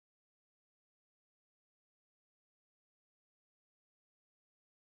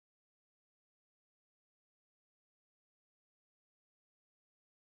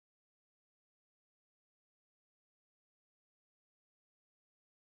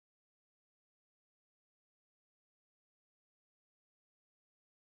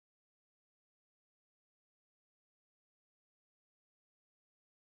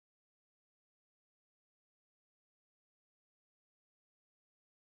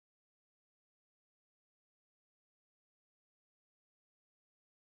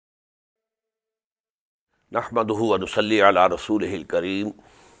नहमदुहु व नुसल्ली अला रसूलिहिल करीम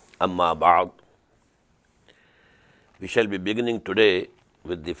amma ba'd. We shall be beginning today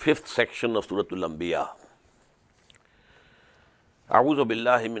with the fifth section of Surah ANBIYA. A'udhu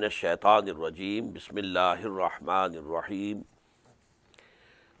billahi minash shaitanir rajim. Bismillahir rahmanir rahim.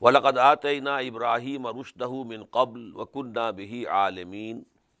 وَلَقَدْ آتَيْنَا إِبْرَاهِيمَ رُشْدَهُ مِنْ قَبْلُ وَكُنَّا بِهِ عَالِمِينَ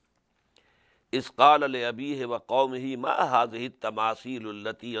إِذْ قَالَ لِأَبِيهِ وَقَوْمِهِ مَا هَذِهِ التَّمَاثِيلُ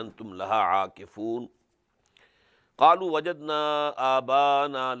الَّتِي أَنْتُمْ لَهَا عَاكِفُونَ قالوا وجدنا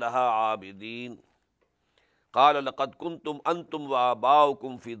آباءنا لها عابدين قال لقد كنتم أنتم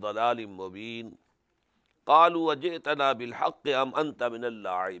وآباؤكم في ضلال مبين قالوا وجئتنا بالحق أم أنت من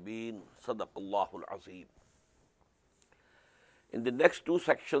اللاعبين صدق الله العظيم. In the next two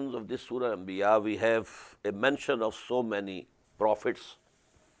sections of this Surah ANBIYA, we have a mention of so many prophets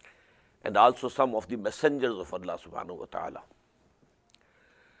and also some of the messengers of Allah subhanahu wa ta'ala.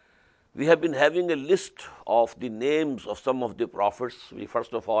 We have been having a list of the names of some of the prophets. We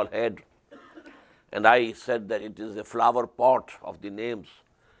first of all had, and I said that it is a flower pot of the names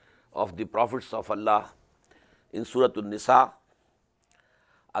of the prophets of Allah in Surah An-Nisa,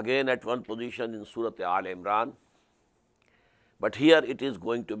 again at one position in Surah Al Imran, but here it is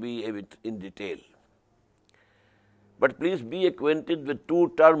going to be a bit in detail. But please be acquainted with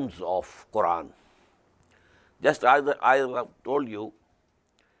two terms of Quran. Just as I have told you,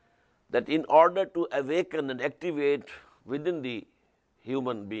 that in order to awaken and activate within the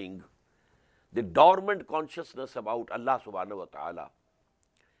human being the dormant consciousness about Allah subhanahu wa ta'ala,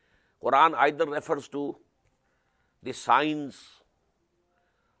 Quran either refers to the signs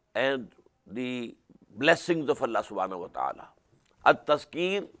and the blessings of Allah subhanahu wa ta'ala,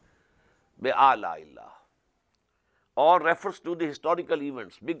 at-tazkir bi-ala illah, or refers to the historical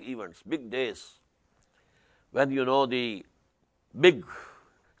events, big days, when the big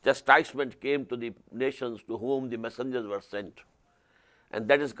chastisement came to the nations to whom the messengers were sent, and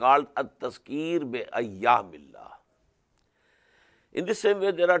that is called at-tazkir bi-ayyamillah. In the same way,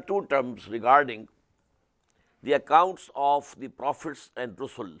 there are two terms regarding the accounts of the prophets and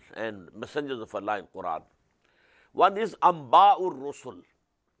rusul and messengers of Allah in Quran. One is amba'ur rusul.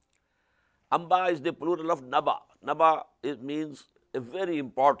 Amba is the plural of naba. Naba means a very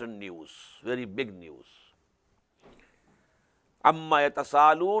important news, very big news. Amma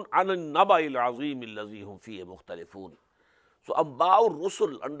yatasalun an naba'il azim allazi hum fihi mukhtalifun. So amba'ur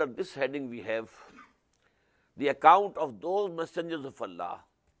rusul, under this heading we have the account of those messengers of Allah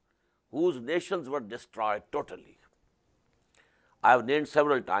whose nations were destroyed totally. I have named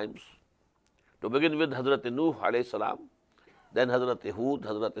several times. To begin with, Hazrat Nuh alayhi salam, then Hazrat Hud,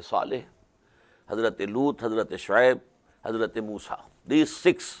 Hazrat Saleh, Hazrat Lut, Hazrat Shuaib, Hazrat Musa. These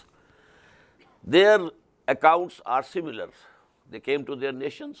six, their accounts are similar. They came to their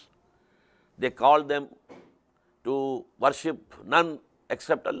nations, they called them to worship none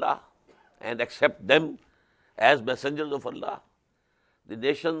except Allah and accept them as messengers of Allah. The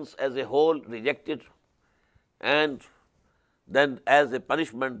nations as a whole rejected, and then as a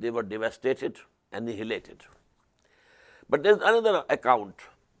punishment they were devastated, annihilated. But there is another account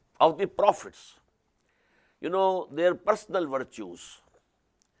of the prophets. Their personal virtues,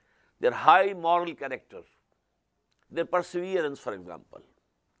 their high moral character, their perseverance, for example.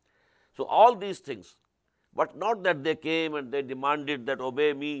 So all these things, but not that they came and they demanded that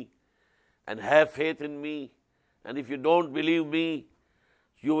obey me and have faith in me, and if you don't believe me,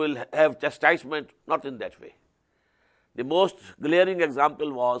 you will have chastisement, not in that way. The most glaring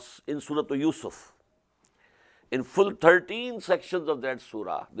example was in Surah Yusuf. In full 13 sections of that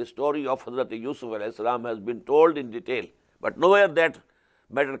surah, the story of Hazrat Yusuf alayhi salam has been told in detail, but nowhere that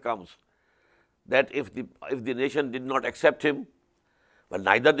matter comes, that if the nation did not accept him, well,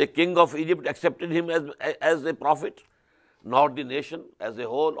 neither the king of Egypt accepted him as a prophet, nor the nation as a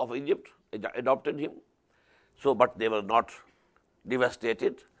whole of Egypt adopted him. So, but they were not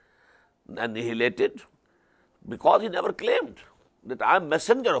devastated, annihilated, because he never claimed that I am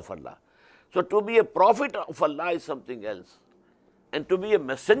messenger of Allah. So, to be a prophet of Allah is something else, and to be a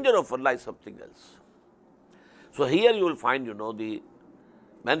messenger of Allah is something else. So, here you will find, the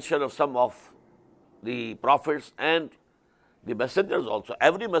mention of some of the prophets and the messengers also.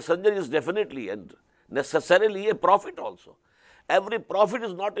 Every messenger is definitely and necessarily a prophet also. Every prophet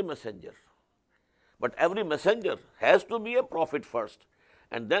is not a messenger, but every messenger has to be a prophet first,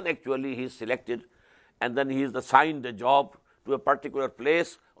 and then actually he is selected, and then he is assigned a job to a particular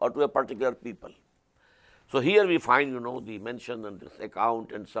place or to a particular people. So here we find, the mention and this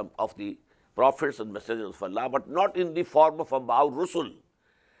account and some of the prophets and messengers of Allah, but not in the form of Amba'ur Rusul,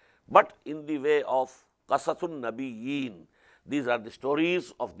 but in the way of Qasasun Nabiyyin. These are the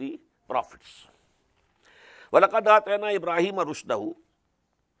stories of the prophets. وَلَقَدْ آتَيْنَا إِبْرَاهِيمَ رُشْدَهُ,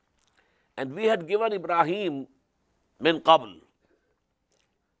 and we had given Ibrahim min qabl,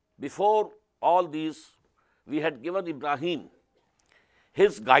 before all these, we had given Ibrahim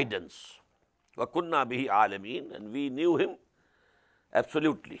his guidance. وَكُنَّا بِهِ عَالِمِينَ, and we knew him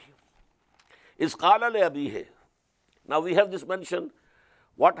absolutely. إِذْ قَالَ لِأَبِيهِ, now we have this mention,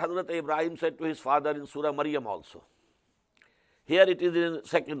 what Hazrat Ibrahim said to his father in Surah Maryam also. Here it is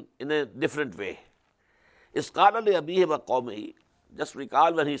in a different way. إِذْ قَالَ لِأَبِيهِ وَقَوْمِهِ, just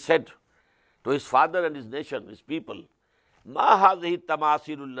recall when he said to his father and his nation, his people, مَا هَذِهِ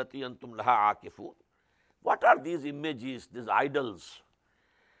التَّمَاثِيلُ الَّتِي أَنْتُمْ لَهَا عَاكِفُونَ, what are these images, these idols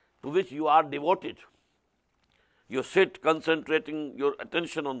to which you are devoted? You sit concentrating your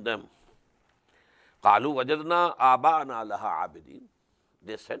attention on them. قَالُوا وَجَدْنَا آبَاءَنَا لَهَا عَابِدِينَ,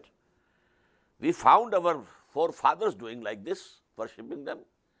 they said, we found our forefathers doing like this, worshipping them,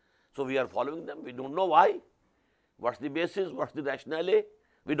 so we are following them. We don't know why. What's the basis? What's the rationale?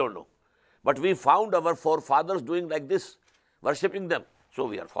 We don't know. But we found our forefathers doing like this, worshipping them, so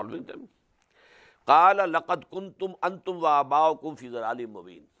we are following them. قَالَ لَقَدْ كُنْتُمْ أَنْتُمْ وَآبَاؤُكُمْ فِي ضَلَالٍ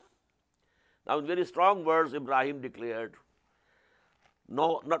مُبِينٍ. Now in very strong words, Ibrahim declared,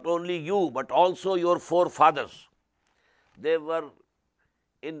 no, not only you, but also your forefathers, they were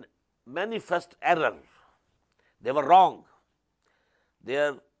in manifest error. They were wrong.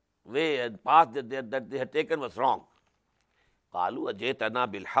 Their way and path that they had taken was wrong. قَالُوا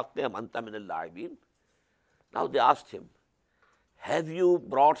أَجِئْتَنَا بِالْحَقِّ أَمْ أَنْتَ مِنَ اللاعبين. Now they asked him, have you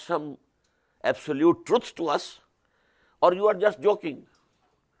brought some absolute truth to us, or you are just joking?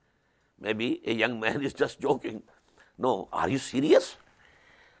 Maybe a young man is just joking. No, are you serious?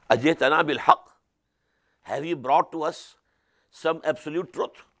 أَجِئْتَنَا بِالْحَقِّ, have you brought to us some absolute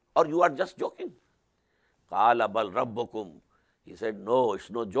truth, or you are just joking? قَالَ بَلْ رَبُّكُمْ, he said, no, it's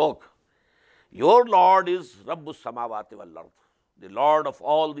no joke. Your Lord is Rabbus Samawati wal Ard, the Lord of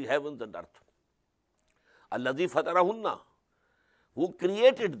all the heavens and earth. Alladhi fatarahunna, who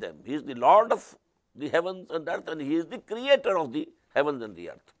created them. He is the Lord of the heavens and earth, and He is the creator of the heavens and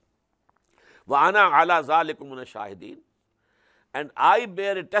the earth. Wa ana ala zalikum min ash-shahidin, and I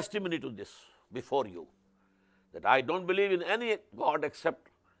bear a testimony to this before you, that I don't believe in any God except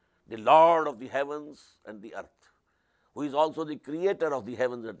the Lord of the heavens and the earth, who is also the creator of the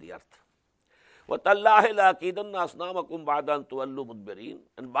heavens and the earth. وَتَاللَّهِ لَأَكِيدَنَّ أَصْنَامَكُمْ بَعْدَ أَن تُوَلُّوا مُدْبِرِينَ,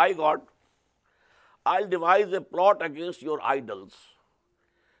 and by God, I'll devise a plot against your idols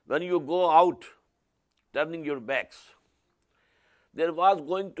when you go out turning your backs. There was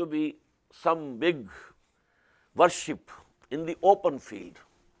going to be some big worship in the open field.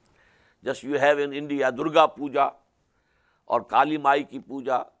 Just you have in India Durga Puja or Kali Mai ki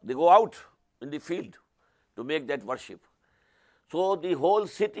Puja, they go out in the field to make that worship. So the whole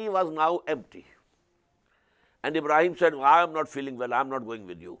city was now empty. And Ibrahim said, I am not feeling well, I am not going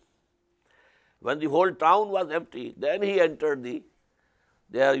with you. When the whole town was empty, then he entered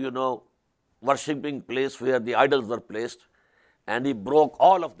their worshipping place where the idols were placed, and he broke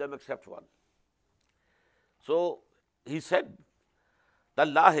all of them except one. So he said,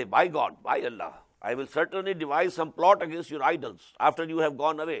 Tallahi, by God, by Allah, I will certainly devise some plot against your idols after you have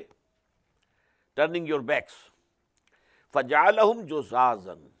gone away, turning your backs. فَجَعَلَهُمْ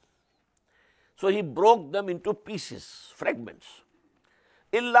جُزَازًا, so he broke them into pieces, fragments.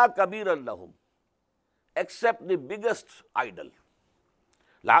 إِلَّا كَبِيرًا لَهُمْ, except the biggest idol.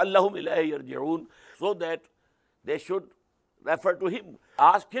 لَعَلَّهُمْ إِلَيْهِ يَرْجِعُونَ, so that they should refer to him,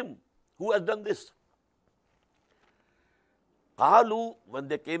 ask him, who has done this? قَالُوا, when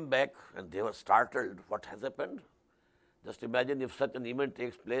they came back and they were startled, what has happened? Just imagine if such an event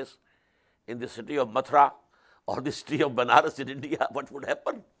takes place in the city of Mathura or the city of Banaras in India, what would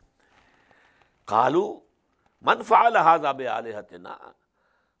happen? قَالُوا مَنْ فَعَلَ هَذَا بِآلِهَتِنَا,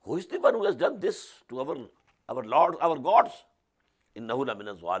 who is the one who has done this to our Lord, our gods? إِنَّهُ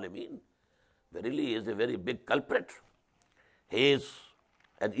لَمِنَ الظَّالِمِينَ, verily he is a very big culprit. He is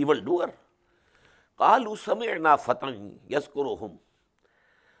an evildoer. قَالُوا سَمِعْنَا فَتًى يَذْكُرُهُمْ,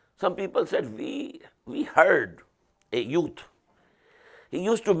 some people said, we heard a youth, he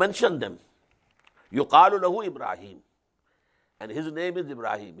used to mention them. يُقَالُ لَهُ Ibrahim, and his name is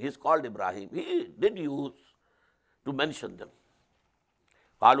Ibrahim, he is called Ibrahim. He did use to mention them.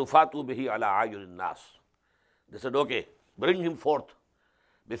 قَالُوا فَاتُوا بِهِ عَلَىٰ عَيُّنِ النَّاسِ, they said, okay, bring him forth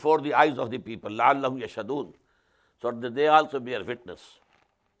before the eyes of the people, لَعَلَّهُمْ يَشْهَدُونَ, so that they also bear witness.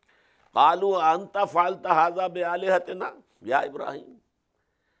 قَالُوا أَنْتَ فَعَلْتَ هَذَا بِآلِهَتِنَا يَا Ibrahim,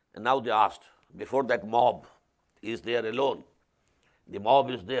 and now they asked, before that mob, he is there alone, the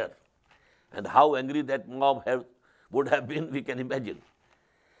mob is there, and how angry that mob would have been, we can imagine.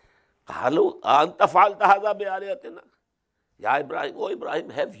 قالوا أنت فعلت هذا بآلهتنا Ya Ibrahim, oh Ibrahim,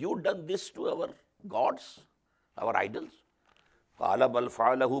 have you done this to our gods, our idols? قال بل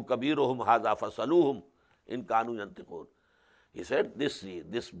فعله كبيرهم هذا فاسألوهم إن كانوا ينطقون. He said, this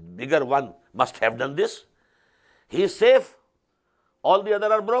bigger one must have done this. He is safe. All the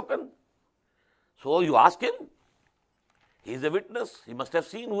other are broken. So you ask him. He is a witness. He must have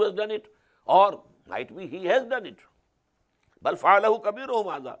seen who has done it. Or might be he has done it. بل فعله كبيرهم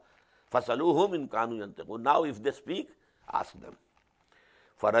هذا فاسألوهم إن كانوا ينطقون. Now if they speak, ask them.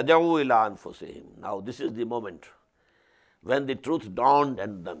 فَرَجَعُوا إِلَىٰ أَنفُسِهِمْ. Now this is the moment when the truth dawned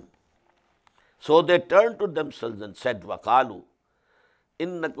on them. So they turned to themselves and said, وَقَالُوا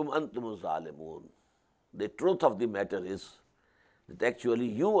إِنَّكُمْ أَنْتُمُ الظَّالِمُونَ. The truth of the matter is that actually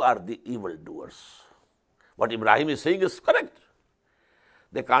you are the evildoers. What Ibrahim is saying is correct.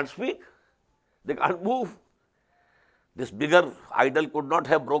 They can't speak. They can't move. This bigger idol could not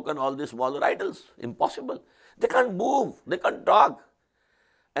have broken all the smaller idols. Impossible. They can't move, they can't talk.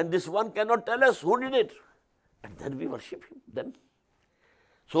 And this one cannot tell us who did it. And then we worship him. Then.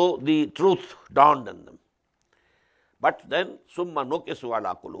 So the truth dawned on them. But then, ثُمَّ نُكِسُوا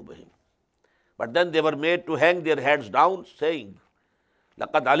عَلَىٰ قُلُوبِهِمْ. But then they were made to hang their heads down, saying,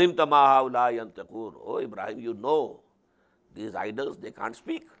 لَقَدْ عَلِمْتَ مَا هَؤُلَاءِ يَنْطِقُونَ. Oh Ibrahim, you know, these idols, they can't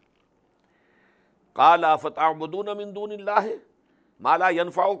speak. قَالَ أَفَتَعْبُدُونَ مِن دُونِ اللَّهِ مَا لَا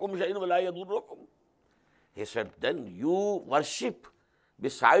يَنْفَعُكُمْ شَيْءٌ وَلَا يَضُرُّكُمْ. He said, then you worship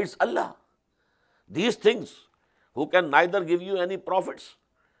besides Allah these things who can neither give you any profits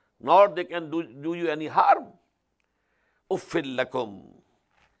nor they can do you any harm. Uffil lakum.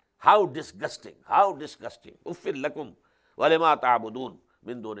 How disgusting, how disgusting. Uffil lakum walima ta'budun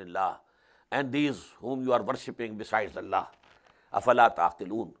min dunillah. And these whom you are worshipping besides Allah. Afala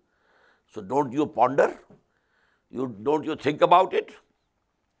ta'qilun. So don't you ponder? Don't you think about it?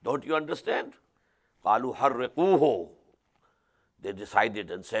 Don't you understand? قَالُوا حَرِّقُوهُ. They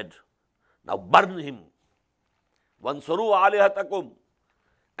decided and said, now burn him. وَانْصُرُوا عَلِهَتَكُمْ.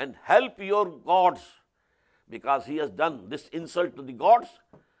 And help your gods, because he has done this insult to the gods.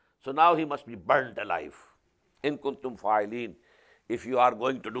 So now he must be burned alive. إِن كُنْتُمْ فَاعِلِينَ. If you are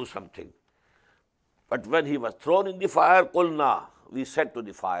going to do something. But when he was thrown in the fire, قُلْنَا. We said to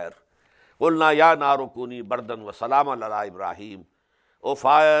the fire, قُلْنَا يَا نَارُ كُونِي بَرْدًا وَسَلَامًا عَلَىٰ إِبْرَاهِيمَ. O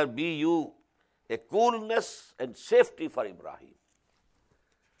fire, be you a coolness and safety for Ibrahim.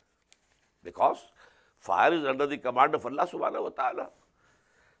 Because fire is under the command of Allah subhanahu wa ta'ala.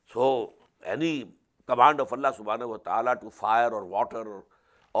 So any command of Allah subhanahu wa ta'ala to fire or water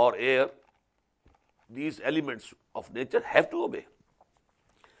or air, these elements of nature have to obey.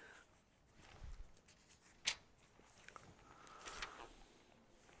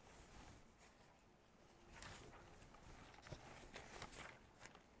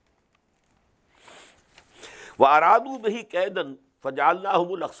 وَأَرَادُوا بِهِ كَيْدًا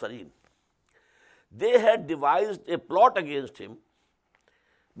فَجَعَلْنَاهُمُ الْأَخْسَرِينَ. They had devised a plot against him,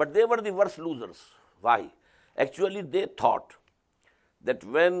 but they were the worst losers. Why? Actually, they thought that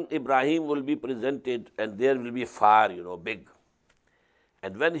when Ibrahim will be presented and there will be fire, big,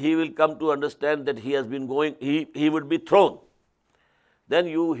 and when he will come to understand that he has been going, he would be thrown, then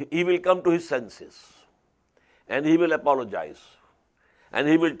he will come to his senses, and he will apologize, and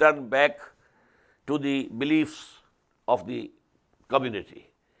he will turn back to the beliefs of the community.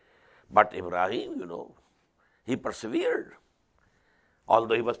 But Ibrahim, he persevered,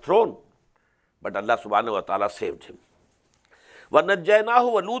 although he was thrown. But Allah subhanahu wa ta'ala saved him. وَنَجَّيْنَاهُ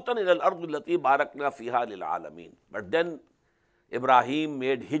وَلُوطًا إِلَى الْأَرْضِ الَّتِي بَارَكْنَا فِيهَا لِلْعَالَمِينَ. But then Ibrahim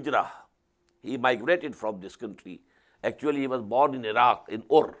made hijrah. He migrated from this country. Actually, he was born in Iraq, in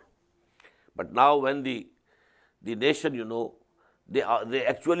Ur. But now when the nation, they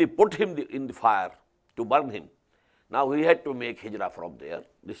actually put him in the fire to burn him. Now he had to make hijrah from there.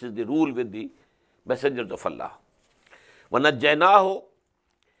 This is the rule with the messengers of Allah. وَنَجَّيْنَاهُ.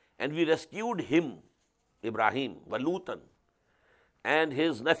 And we rescued him, Ibrahim, وَلُوطًا, and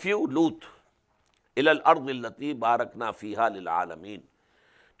his nephew Lut, إِلَى الْأَرْضِ الَّتِي بَارَكْنَا فِيهَا لِلْعَالَمِينَ,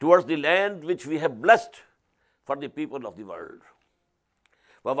 towards the land which we have blessed for the people of the world.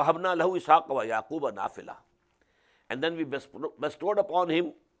 وَوَهَبْنَا لَهُ إِسْحَاقَ وَيَعْقُوبَ نَافِلَةً. And then we bestowed upon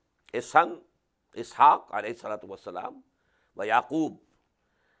him a son, Ishaq alayhi salatu wasalam, wa Yaqub,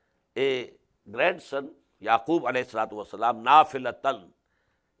 a grandson, Yaqub alayhi salatu wasalam, nafilatan,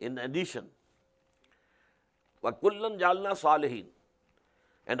 in addition. Wa kullan jalna salihin.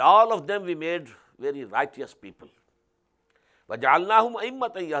 And all of them we made very righteous people. Wa jalnahum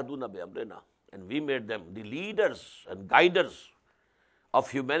a'immatan yahduna bi amrina. And we made them the leaders and guiders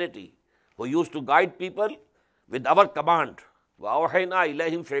of humanity, who used to guide people with our command. وَأَوْحَيْنَا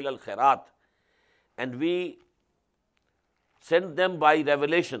إِلَيْهِمْ فِعْلَ الْخَيْرَاتِ, and we send them by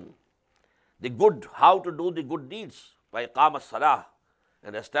revelation the good, how to do the good deeds, by iqam as-salah,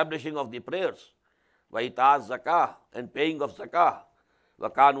 and establishing of the prayers, by ita zakah, and paying of zakah,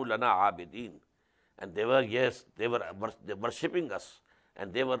 وَكَانُوا لَنَا عَابِدِينَ, and they were, yes, they were worshipping us,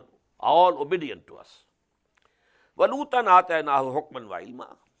 and they were all obedient to us. وَلُوطًا آتَيْنَاهُ حُكْمًا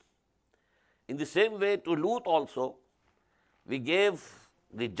وَعِلْمًا, in the same way to Lut also we gave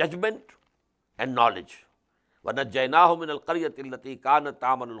the judgment and knowledge. وَنَجَّيْنَاهُ مِنَ الْقَرْيَةِ الَّتِي كَانَتْ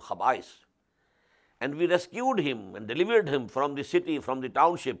تَعْمَلُ الْخَبَائِثَ, and we rescued him and delivered him from the city, from the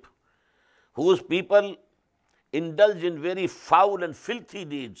township, whose people indulge in very foul and filthy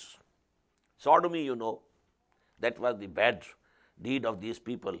deeds. Sodomy, you know, that was the bad deed of these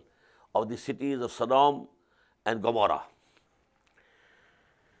people, of the cities of Sodom and Gomorrah.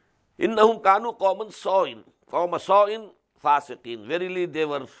 إِنَّهُمْ كَانُوا قَوْمَ سَوْءٍ فَاسِقِينَ, verily they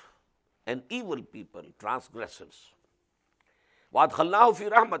were an evil people, transgressors. وَأَدْخَلْنَاهُ فِي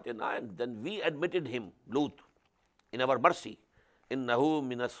رَحْمَتِنَا, and then we admitted him, Lut, in our mercy. إِنَّهُ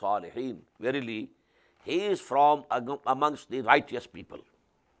مِنَ الصَّالِحِينَ, verily he is from amongst the righteous people.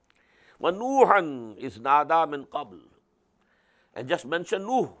 وَنُوحًا إِذْ نَادَى مِنْ قَبْلِ, and just mention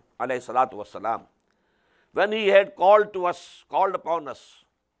Nuh alayhi salatu wassalam, when he had called upon us.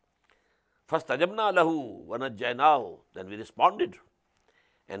 فَاسْتَجَبْنَا لَهُ وَنَجَّيْنَاهُ, then we responded,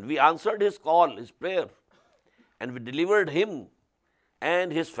 and we answered his call, his prayer, and we delivered him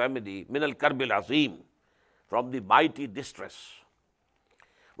and his family مِنَ الْكَرْبِ الْعَظِيمِ, from the mighty distress.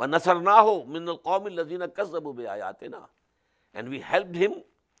 وَنَصَرْنَاهُ مِنَ الْقَوْمِ الَّذِينَ كَذَّبُوا بِآيَاتِنَا, and we helped him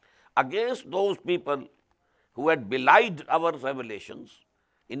against those people who had belied our revelations.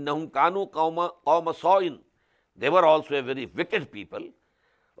 إِنَّهُمْ كَانُوا قَوْمَ سَوْءٍ, they were also a very wicked people.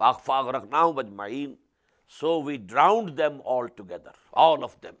 وَأَغْرَقْنَاهُمْ أَجْمَعِينَ, so we drowned them all together, all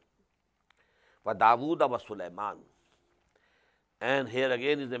of them. وَدَاوُودَ وَسُلَيْمَانَ, and here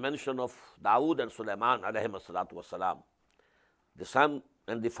again is the mention of Dawood and Sulaiman alayhim as-salatu was-salam, the son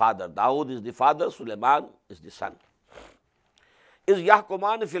and the father. Dawood is the father, Sulaiman is the son. إِذْ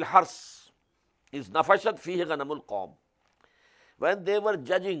يَحْكُمَانِ فِي الْحَرْثِ إِذْ نَفَشَتْ فِيهِ غَنَمُ الْقَوْمِ, when they were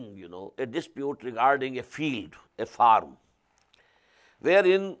judging, you know, a dispute regarding a field, a farm,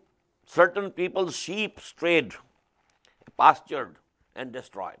 wherein certain people's sheep strayed, pastured and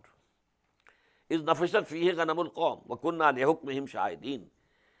destroyed. إِذْ نَفَشَتْ فِيهِ غَنَمُ الْقَوْمِ وَكُنَّا لِحُكْمِهِمْ شَاهِدِينَ,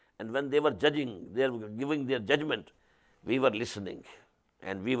 and when they were judging, they were giving their judgment, we were listening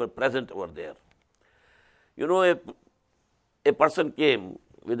and we were present over there. You know, a person came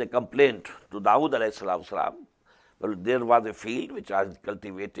with a complaint to Dawood alayhi salam. Well, there was a field which I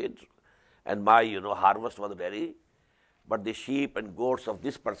cultivated and my, harvest was ready, but the sheep and goats of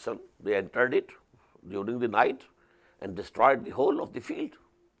this person, they entered it during the night and destroyed the whole of the field.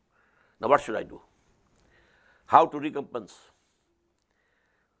 Now what should I do? How to recompense?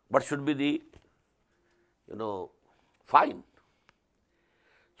 What should be the, fine?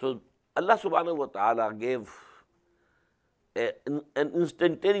 So Allah subhanahu wa ta'ala gave an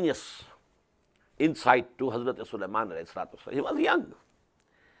instantaneous insight to Hazrat Sulaiman alayhi salatu wasalam. He was young.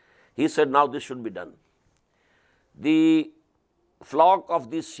 He said, now this should be done. The flock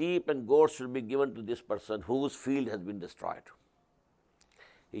of these sheep and goats should be given to this person whose field has been destroyed.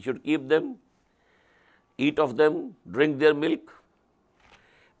 He should keep them, eat of them, drink their milk,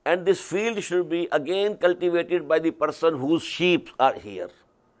 and this field should be again cultivated by the person whose sheep are here.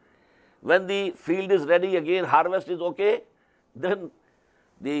 When the field is ready again, harvest is okay, then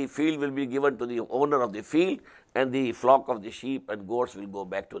the field will be given to the owner of the field, and the flock of the sheep and goats will go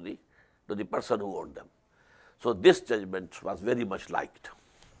back to the person who owned them. So this judgment was very much liked.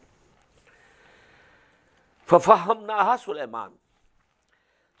 فَفَهَّمْنَاهَا سُلَيْمَانَ,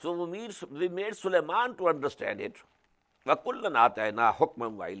 so we made Sulaiman to understand it. وَكُلًّا آتَيْنَا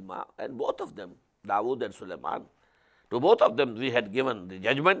حُكْمًا وَعِلْمًا, and both of them, Dawood and Sulaiman, to both of them we had given the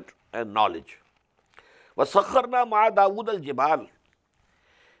judgment and knowledge. وَسَخَّرْنَا مَعَ دَاوُودَ الْجِبَالِ,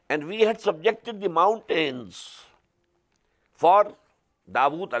 and we had subjected the mountains for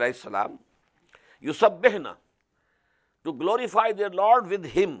Dawood alayhi salam, يُسَبِّحْنَا, to glorify their Lord with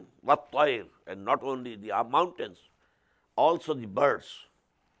him, وَالطَّيْرِ, and not only the mountains, also the birds.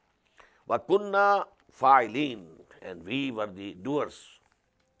 وَكُنَّا فَاعِلِينَ, and we were the doers.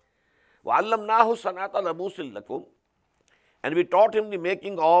 وَعَلَّمْنَاهُ صَنْعَةَ لَبُوسٍ لَكُمْ, and we taught him the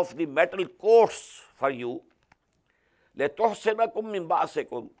making of the metal coats for you, لَتُحْسِنَكُمْ مِنْ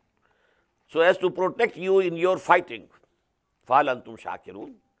بَأْسِكُمْ, so as to protect you in your fighting. فَهَلْ أَنْتُمْ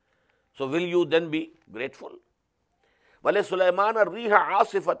شَاكِرُونَ, so will you then be grateful? وَلِسُلَيْمَانَ الرِّيحَ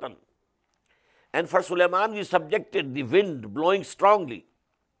عَاصِفَةً, And for Sulaiman we subjected the wind blowing strongly,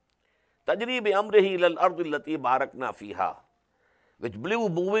 tajri bi amrihi ila al-ardi allati barakna fiha, which blew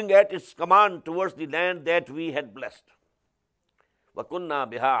moving at its command towards the land that we had blessed. Wa kunna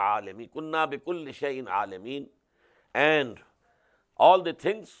biha alimi, kunna bi kulli shay'in alimin, and all the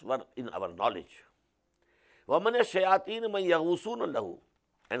things were in our knowledge. Wa min ash-shayatin man yaghusuna lahu,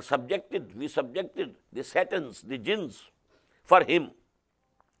 and we subjected the satans, the jinns, for him.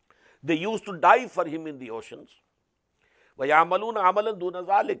 They used to dive for him in the oceans. وَيَعْمَلُونَ عَمَلًا دُونَ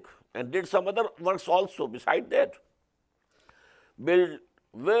ذَلِكَ, and did some other works also beside that. Build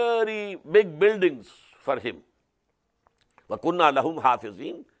very big buildings for him. وَكُنَّا لَهُمْ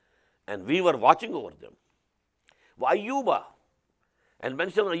حَافِظِينَ, and we were watching over them. وَأَيُّوبَ, and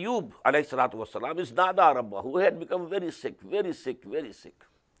mention Ayyub alayhi salatu wasalam, is nada rabba, who had become very sick, very sick, very sick.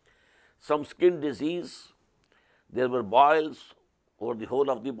 Some skin disease, there were boils over the whole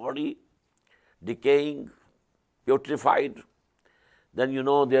of the body, decaying, putrefied. Then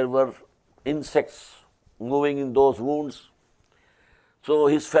there were insects moving in those wounds. So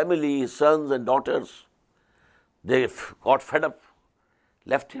his family, his sons and daughters, they got fed up,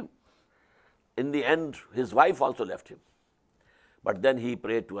 left him. In the end, his wife also left him. But then he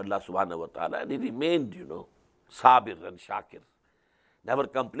prayed to Allah subhanahu wa ta'ala, and he remained, sabir and shakir. Never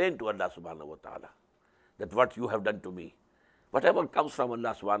complained to Allah subhanahu wa ta'ala that what you have done to me. Whatever comes from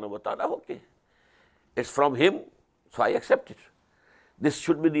Allah subhanahu wa ta'ala, okay. It's from Him, so I accept it. This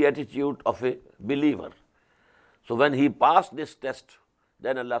should be the attitude of a believer. So when he passed this test,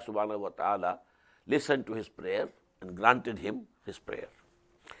 then Allah subhanahu wa ta'ala listened to his prayer and granted him his prayer.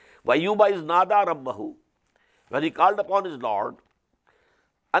 Wayyuba is nada rabbahu, when he called upon his Lord,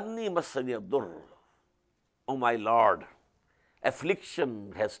 anni massani ad-durr, O my Lord,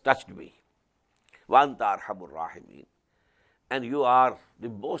 affliction has touched me. Wa anta arhamur rahimin, and you are the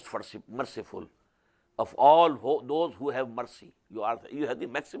most merciful of all those who have mercy. You have the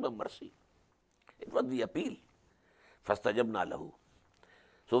maximum mercy. It was the appeal. Fastajabna lahu.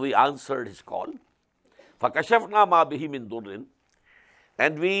 So we answered his call. Fakashafna ma bihi min durrin,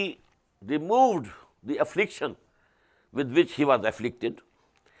 and we removed the affliction with which he was afflicted.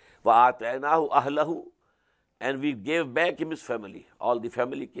 Wa ataynahu ahlahu, and we gave back him his family. All the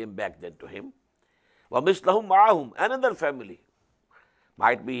family came back then to him. Wa mislahum ma'ahum, another family.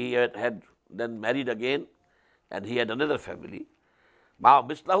 Might be he had then married again, and he had another family.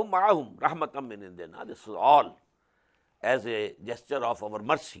 Mislahum ma'ahum rahmatam min indina. This is all as a gesture of our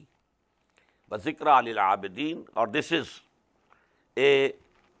mercy. Wa zikra lil abidin, or this is a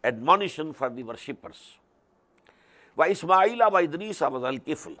admonition for the worshippers. Wa Ismaila wa Idris wa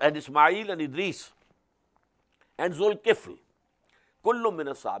Zul-Kifl, and Ismail and Idris and Zul-Kifl, kullu min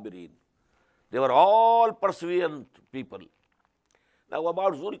as-sabirin, they were all perseverant people. Now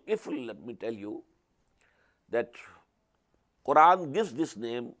about Zul-Kifl, let me tell you that Quran gives this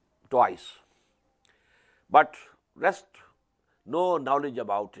name twice, but rest no knowledge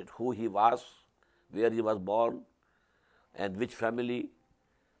about it, who he was, where he was born, and which family,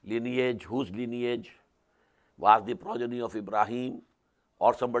 lineage, whose lineage, was the progeny of Ibrahim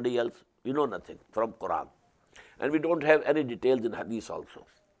or somebody else. We know nothing from Quran. And we don't have any details in Hadith also.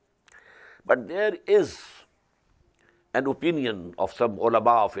 But there is an opinion of some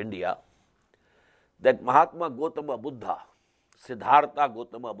ulama of India that Mahatma Gautama Buddha, Siddhartha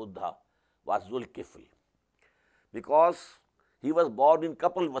Gautama Buddha, was Zul-Kifl, because he was born in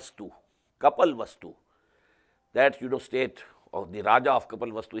Kapilvastu, that state of the Raja of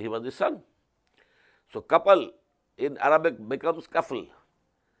Kapilvastu. He was the son. So Kapil in Arabic becomes Kafl.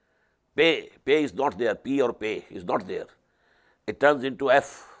 Pay is not there, P or pay is not there. It turns into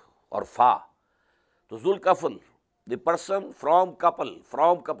F or Fa. So Zul-Kafl, the person from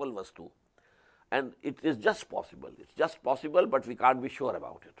Kapilvastu. And it is just possible. It's just possible, but we can't be sure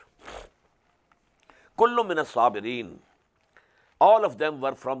about it. Kullu min as-sabirin. All of them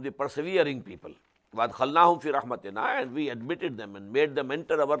were from the persevering people. وَأَدْخَلْنَاهُمْ فِي رَحْمَتِنَا, and we admitted them and made them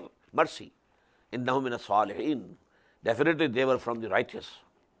enter our mercy. إِنَّهُمْ مِنَ الصَّالِحِينَ. Definitely they were from the righteous.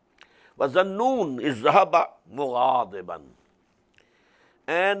 وَظَنُّونَ إِذْ ذَهَبَ مُغَاضِبًا.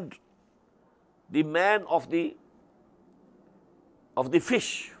 And the man of the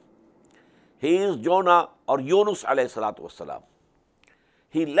fish, he is Jonah or Yunus alayhi salatu wasalam.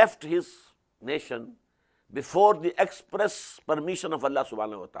 He left his nation before the express permission of Allah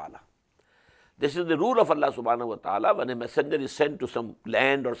subhanahu wa ta'ala. This is the rule of Allah subhanahu wa ta'ala. When a messenger is sent to some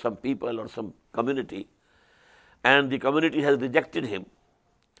land or some people or some community, and the community has rejected him,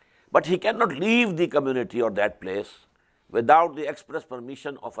 but he cannot leave the community or that place without the express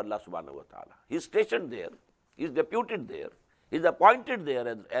permission of Allah subhanahu wa ta'ala. He is stationed there, he is deputed there, he is appointed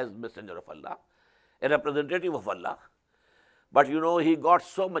there as messenger of Allah, a representative of Allah. But he got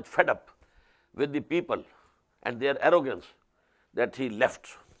so much fed up with the people and their arrogance that he left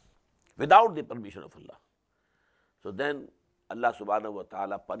without the permission of Allah. So then Allah subhanahu wa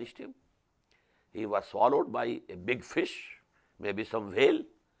ta'ala punished him. He was swallowed by a big fish, maybe some whale.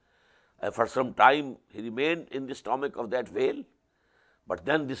 For some time he remained in the stomach of that whale. But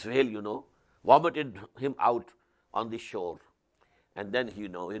then this whale, vomited him out on the shore. And then he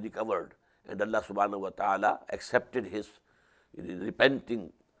recovered. And Allah subhanahu wa ta'ala accepted his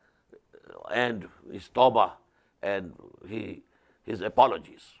repenting and his tawbah and his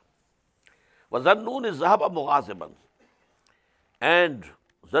apologies. وَذَنُّونِ الذَّهَبَ مُغَاظِبًا. And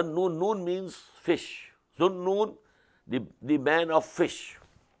Zannun, Noon means fish. Zunnun, the man of fish.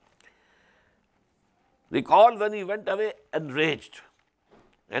 Recall when he went away enraged.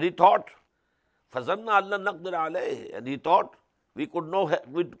 And he thought, فَظَنَّ أَلَّا نَقْدِرَ عَلَيْهِ. And he thought we could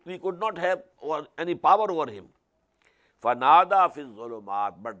not have any power over him. فَنَادَى فِي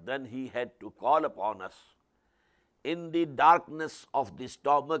الظُّلُمَاتِ. But then he had to call upon us in the darkness of the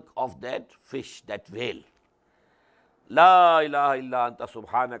stomach of that fish, that whale. La ilaha illa anta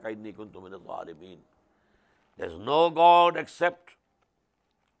subhanaka inni kuntu minaz zalimin. There is no God except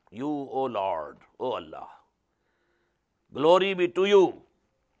you, O Lord, O Allah. Glory be to you.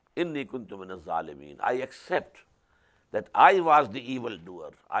 Inni kuntu minaz zalimin. I accept that I was the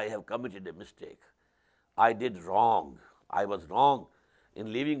evildoer. I have committed a mistake. I did wrong. I was wrong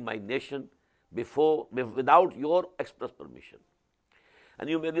in leaving my nation without your express permission. And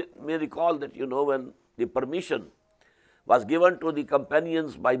you may recall that, when the permission was given to the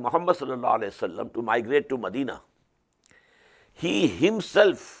companions by Muhammad sallallahu alaihi wasallam to migrate to Medina, he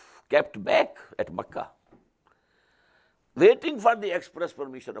himself kept back at Makkah, waiting for the express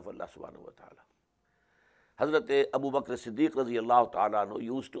permission of Allah subhanahu wa ta'ala. Hazrat Abu Bakr Siddiq radiyallahu ta'ala anhu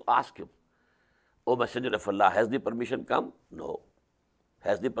used to ask him, O Messenger of Allah, has the permission come? No.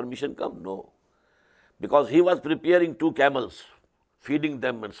 Has the permission come? No. Because he was preparing 2 camels, feeding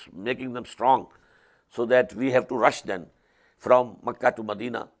them and making them strong, so that we have to rush then from Makkah to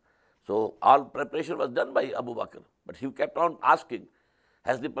Medina. So all preparation was done by Abu Bakr. But he kept on asking,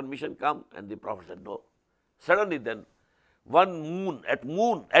 has the permission come? And the Prophet said, no. Suddenly then, at noon,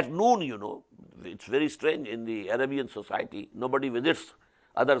 it's very strange in the Arabian society, nobody visits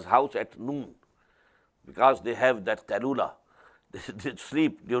others' house at noon because they have that kalula. They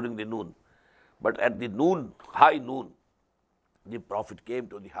sleep during the noon. But at the noon, high noon, the Prophet came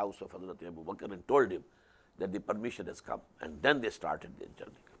to the house of Hazrat Abu Bakr and told him that the permission has come. And then they started their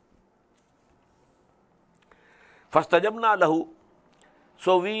journey. فَاسْتَجَبْنَا لَهُ.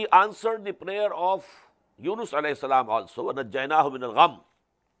 So we answered the prayer of Yunus alayhi salam also, وَنَجَّيْنَاهُ مِنَ الْغَمِّ.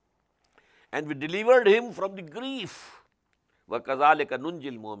 And we delivered him from the grief. وَكَذَلِكَ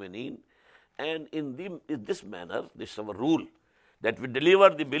نُنْجِي الْمُؤْمِنِينَ. And in this manner, this is our rule, that we deliver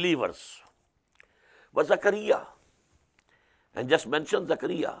the believers. وَزَكَرِيَّا. And just mention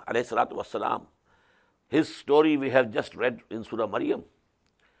Zakaria alayhi salatu wassalam. His story we have just read in Surah Maryam.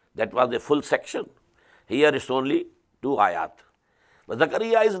 That was a full section. Here is only 2 ayat. But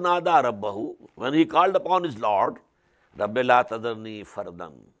Zakaria is nada rabbahu. When he called upon his Lord, Rabbi la tadarni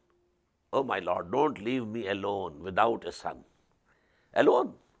fardan. Oh my Lord, don't leave me alone without a son.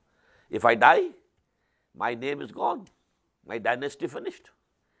 Alone. If I die, my name is gone. My dynasty finished.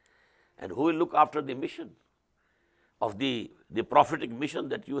 And who will look after the mission of the prophetic mission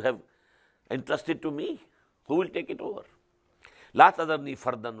that you have entrusted to me? Who will take it over? La tadarni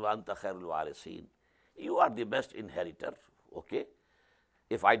fardan wa anta khairul warisin. You are the best inheritor. Okay.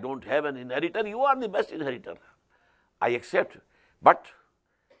 If I don't have an inheritor, you are the best inheritor. I accept. But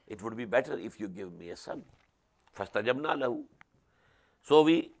it would be better if you give me a son. فَاسْتَجَبْنَا لَهُ. So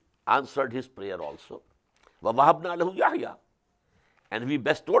we answered his prayer also. وَوَهَبْنَا لَهُ يَحْيَا. And we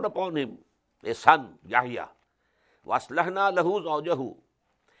bestowed upon him a son, Yahya. وَأَصْلَحْنَا لَهُ زَوْجَهُ.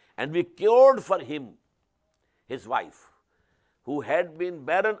 And we cured for him his wife, who had been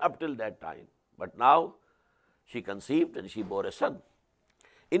barren up till that time. But now she conceived and she bore a son.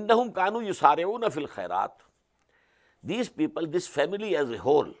 إِنَّهُمْ كَانُوا يُسَارِعُونَ فِي الْخَيْرَاتِ. These people, this family as a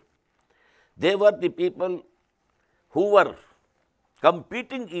whole, they were the people who were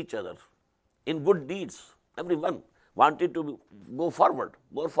competing each other in good deeds. Everyone wanted to go forward,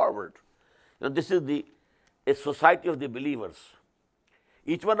 more forward. This is a society of the believers.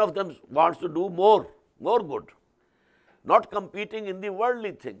 Each one of them wants to do more good, not competing in the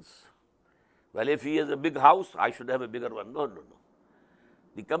worldly things. Well, if he has a big house, I should have a bigger one. No.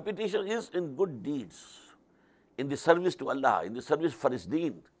 The competition is in good deeds, in the service to Allah, in the service for His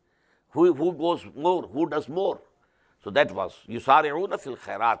deen. Who goes more, who does more. So that was, يُسَارِعُونَ فِي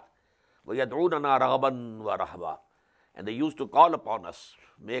الْخَيْرَاتِ وَيَدْعُونَنَا رَغَبًا وَرَهْبًا. And they used to call upon us,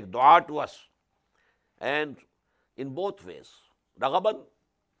 make dua to us, and in both ways. Raghaban,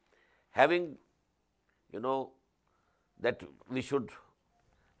 having, that we should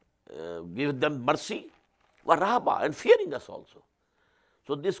give them mercy, wa rahaba, and fearing us also.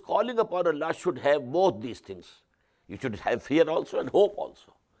 So this calling upon Allah should have both these things. You should have fear also and hope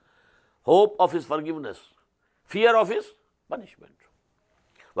also. Hope of His forgiveness, fear of His punishment.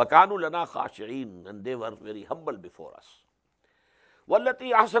 وَكَانُوا لَنَا خَاشِعِينَ, and they were very humble before us.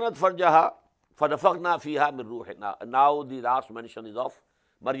 وَالَّتِي أَحْسَنَتْ فَرْجَهَا فَنَفَخْنَا فِيهَا مِنْ رُوحِنَا. And now the last mention is of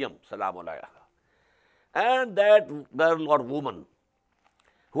Maryam, salam alayha. And that girl or woman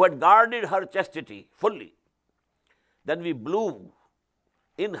who had guarded her chastity fully, then we blew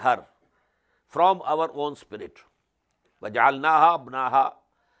in her from our own spirit. وَجَعَلْنَاهَا ابْنَهَا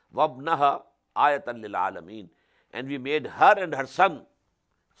وَابْنَهَا آيَةً لِلْعَالَمِينَ. And we made her and her son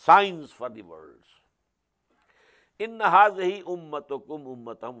signs for the worlds. Inna hazihi ummatukum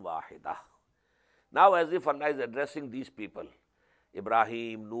ummatam wahida. Now, as if Allah is addressing these people,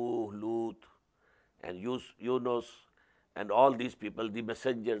 Ibrahim, Nuh, Lut, and Yunus, and all these people, the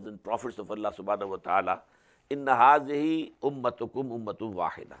messengers and prophets of Allah subhanahu wa ta'ala, inna hazihi ummatukum ummatum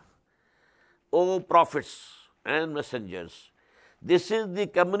wahida. O prophets and messengers, this is the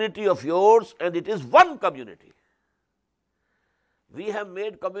community of yours, and it is one community. We have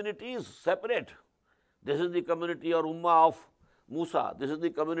made communities separate. This is the community or ummah of Musa, this is the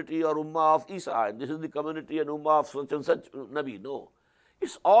community or ummah of Isa, and this is the community and ummah of such and such Nabi. No,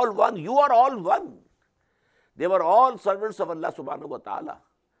 it's all one. You are all one. They were all servants of Allah subhanahu wa ta'ala.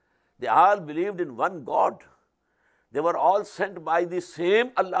 They all believed in one God. They were all sent by the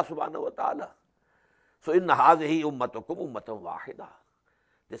same Allah subhanahu wa ta'ala. So, inna hazihi ummatukum ummatam wahida.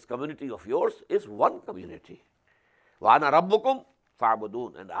 This community of yours is one community. Wa ana rabbukum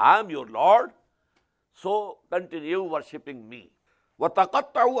fa'budun. And I am your Lord, so continue worshipping me.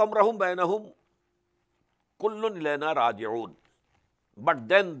 وَتَقَطَّعُوا أَمْرَهُمْ بَيْنَهُمْ كُلٌّ إِلَيْنَا رَاجِعُونَ. But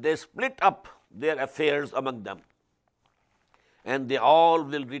then they split up their affairs among them, and they all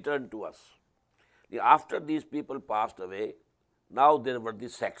will return to us. After these people passed away, now there were the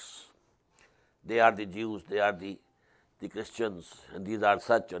sects. They are the Jews, they are the Christians, and these are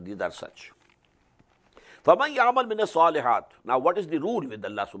such, and these are such. فَمَنْ يَعْمَلْ مِنَ الصَّالِحَاتِ. Now what is the rule with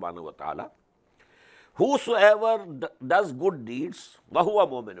Allah subhanahu wa ta'ala? Whosoever does good deeds, وَهُوَ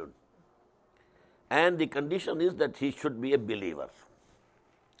مُؤْمِنٌ. And the condition is that he should be a believer.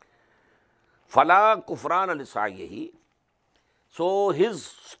 فَلَا كُفْرَانَ لِسَعْيِهِ. So his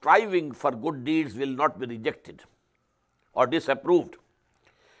striving for good deeds will not be rejected or disapproved.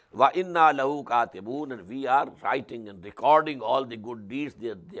 وَإِنَّا لَهُ كَاتِبُونَ. And we are writing and recording all the good deeds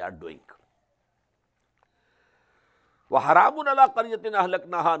they are doing. وَحَرَامٌ عَلَىٰ قَرْيَةٍ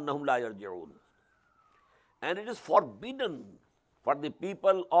أَهْلَكْنَاهَا أَنَّهُمْ لَا يَرْجِعُونَ. And it is forbidden for the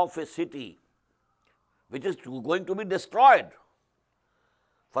people of a city which is going to be destroyed,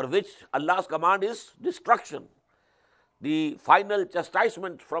 for which Allah's command is destruction, the final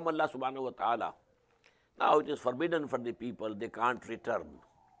chastisement from Allah subhanahu wa ta'ala. Now it is forbidden for the people, they can't return.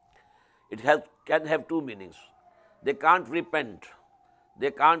 It can have two meanings. They can't repent, they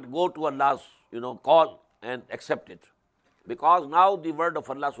can't go to Allah's call and accept it, because now the word of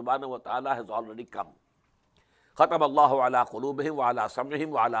Allah subhanahu wa ta'ala has already come. خَتَمَ اللَّهُ عَلَىٰ قُلُوبِهِمْ وَعَلَىٰ سَمْعِهِمْ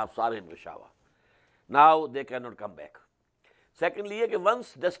وَعَلَىٰ أَبْصَارِهِمْ غِشَاوَةٌ. Now they cannot come back. Secondly,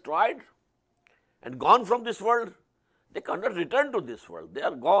 once destroyed and gone from this world, they cannot return to this world. They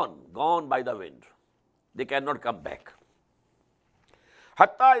are gone by the wind. They cannot come back.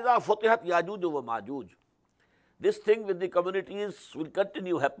 حَتَّى إِذَا فُتِحَتْ يَاجُوجُ وَمَاجُوجُ. This thing with the communities will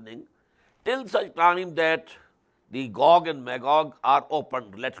continue happening till such time that the Gog and Magog are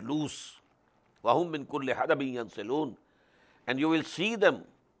opened, let loose. وَهُمْ مِنْ كُلِّ حَدَبٍ يَنْسِلُونَ. And you will see them.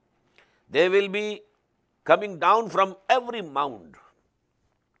 They will be coming down from every mound.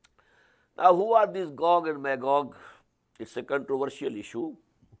 Now, who are these Gog and Magog? It's a controversial issue.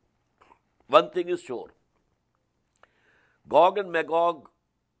 One thing is sure. Gog and Magog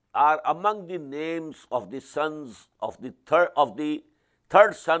are among the names of the sons of the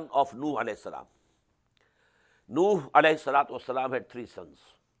third son of Nuh alayhi salam. Nuh alayhi salatu wasalam had three sons: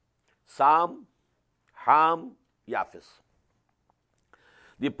 Sam, Ham, Yafis.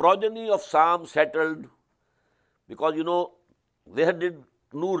 The progeny of Sam settled, because where did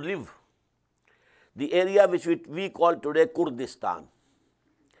Nuh live? The area which we call today Kurdistan.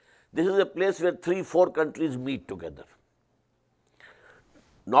 This is a place where 3-4 countries meet together.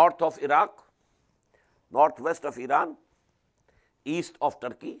 North of Iraq, northwest of Iran, east of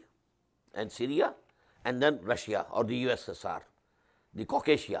Turkey and Syria, and then Russia or the USSR, the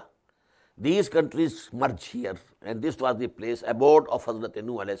Caucasia. these countries merge here, and this was the place, abode of Hazrat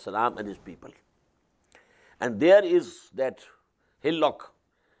Nuh alayhi salam and his people. And there is that hillock,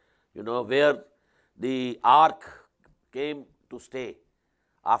 where the ark came to stay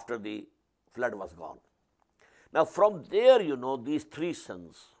after the flood was gone. Now from there, these three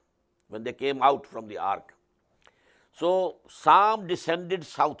sons, when they came out from the ark, so Sam descended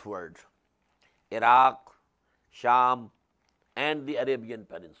southward, Iraq, Sham, and the Arabian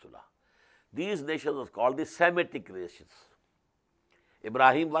Peninsula. These nations were called the Semitic nations.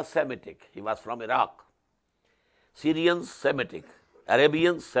 Ibrahim was Semitic, he was from Iraq. Syrians, Semitic.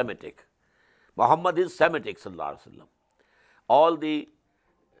 Arabians, Semitic. Muhammad is Semitic, sallallahu alaihi wasallam. All the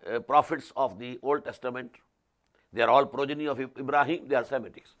prophets of the Old Testament, they are all progeny of Ibrahim, they are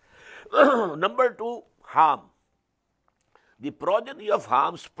Semitics. Number two, Ham. The progeny of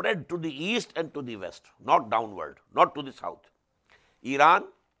Ham spread to the east and to the west, not downward, not to the south. Iran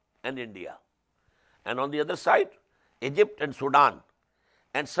and India. And on the other side, Egypt and Sudan,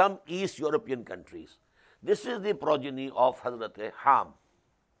 and some East European countries. This is the progeny of Hazrat Ham.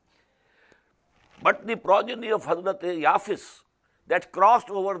 But the progeny of Hazrat Yafis, that crossed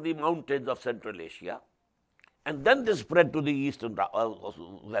over the mountains of Central Asia, and then they spread to the east and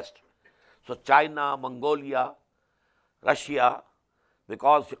west. So China, Mongolia, Russia,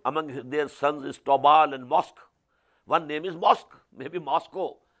 because among their sons is Tobal and Mosk. One name is Mosk, maybe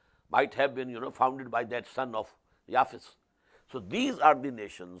Moscow might have been founded by that son of Yafis. So these are the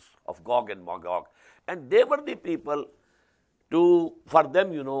nations of Gog and Magog, and they were the people for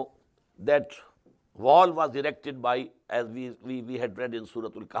them, that wall was erected by, as we had read in Surah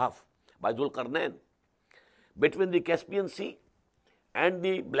Al-Kahf, by Zulqarnain, between the Caspian Sea and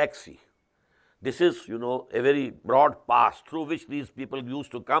the Black Sea. This is, a very broad pass through which these people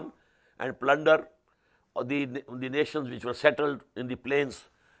used to come and plunder the nations which were settled in the plains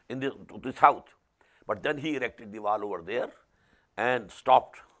to the south. But then he erected the wall over there and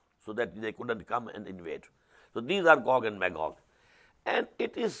stopped so that they couldn't come and invade. So these are Gog and Magog. And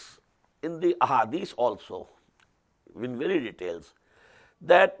it is in the Ahadith also, in very details,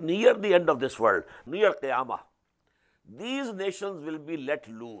 that near the end of this world, near Qiyamah, these nations will be let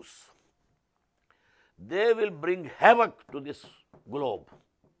loose. They will bring havoc to this globe,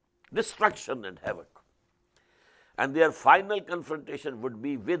 destruction and havoc. And their final confrontation would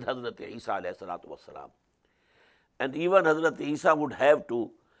be with Hazrat Isa alayhi salatu wassalam. And even Hazrat Isa would have to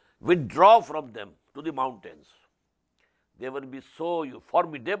withdraw from them to the mountains. They will be so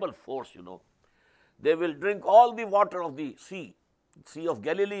formidable force, They will drink all the water of the sea. The Sea of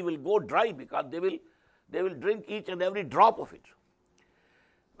Galilee will go dry because they will drink each and every drop of it.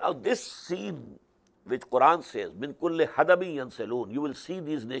 Now this scene which Quran says, min kulli hadabi yansalun, you will see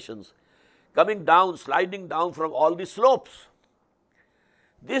these nations coming down, sliding down from all the slopes.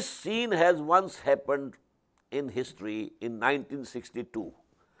 This scene has once happened in history in 1962,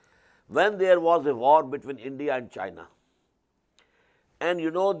 when there was a war between India and China. And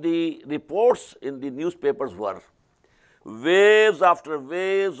the reports in the newspapers were, waves after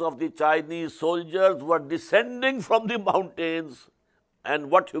waves of the Chinese soldiers were descending from the mountains, and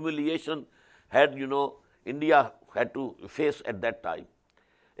what humiliation had, India had to face at that time.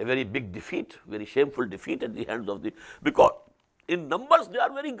 A very big defeat, very shameful defeat at the hands of because in numbers they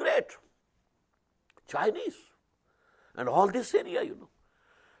are very great. Chinese and all this area,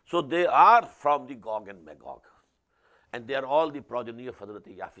 So they are from the Gog and Magog, and they are all the progeny of Hazrat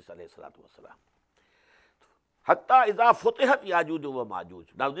Yafis alayhi salatu wasalam. Hatta iza futihat Yajuj wa Majuj.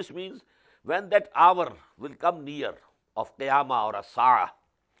 Now this means when that hour will come near of Qiyamah or As-Sa'ah,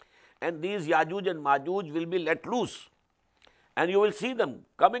 and these Yajuj and Majuj will be let loose, and you will see them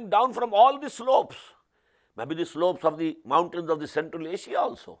coming down from all the slopes, maybe the slopes of the mountains of the Central Asia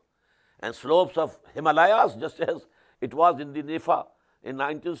also, and slopes of Himalayas, just as it was in the Nepal in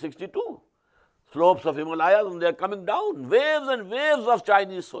 1962. Slopes of Himalayas, and they are coming down, waves and waves of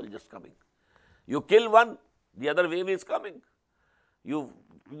Chinese soldiers coming. You kill one, the other wave is coming. You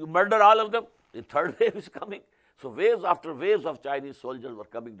murder all of them, the third wave is coming. So waves after waves of Chinese soldiers were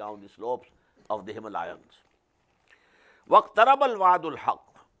coming down the slopes of the Himalayas. وَاقْتَرَبَ الْوَعْدُ الْحَقِّ.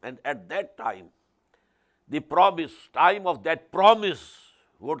 And at that time, the time of that promise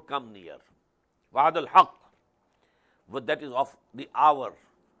would come near. وَعْدُ الْحَقِّ. But that is of the hour,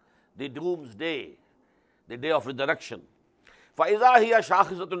 the doomsday, the day of resurrection. فَإِذَا هِيَ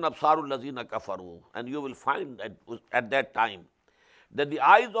شَاخِصَةٌ أَبْصَارُ الَّذِينَ كَفَرُوا. And you will find at that time that the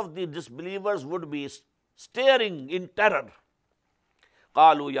eyes of the disbelievers would be staring in terror.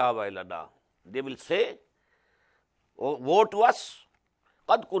 قَالُوا يَا وَيْلَنَا. They will say, oh, woe to us,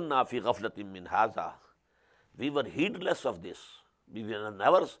 قَدْ كُنَّا فِي غَفْلَةٍ مِّنْ هَذَا. We were heedless of this. We were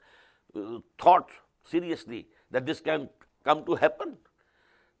never thought seriously that this can come to happen.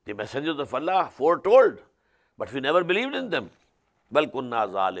 The messengers of Allah foretold, but we never believed in them. Bal kunna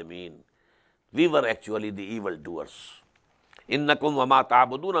zalimeen. We were actually the evil doers. Innakum wa ma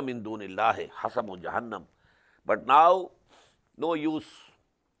ta'buduna min dunillahi hasabu jahannam. But now, no use.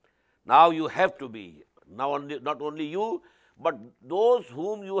 Now you have to be, not only you, but those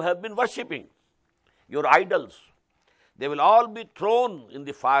whom you have been worshipping, your idols. They will all be thrown in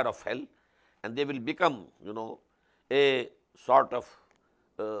the fire of hell, and they will become, a sort of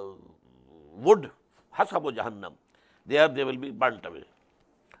wood, hasabu jahannam. There they will be burnt away.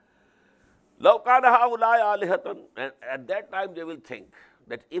 Law kana haulai alihatan, and at that time they will think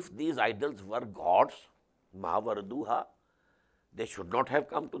that if these idols were gods, ma warduha, they should not have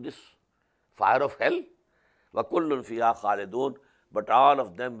come to this fire of hell. Wa kullun fiha khalidun, but all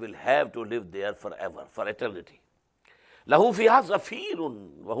of them will have to live there forever, for eternity. Lahum fiha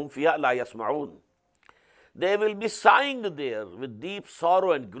zafirun wa hum fiha la yasma'un. They will be sighing there with deep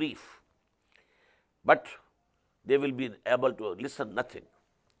sorrow and grief, but they will be able to listen nothing.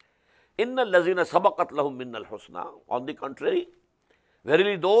 Inna allazina sabaqat lahum minnal husna. On the contrary,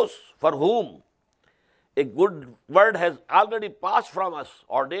 verily those for whom a good word has already passed from us,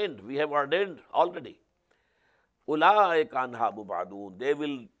 ordained, we have ordained already. Ulaika anha mubadun. They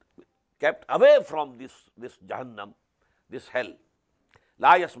will kept away from this Jahannam, this hell.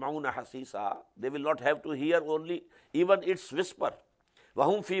 La yasma'una hasisa. They will not have to hear only even its whisper.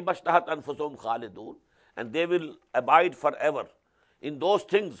 Wahum fi bashtahat anfusum khalidun. And they will abide forever in those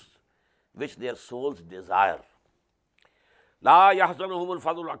things which their souls desire. La yahzanuhumul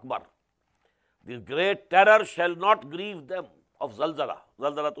fadul akbar. The great terror shall not grieve them of zalzala.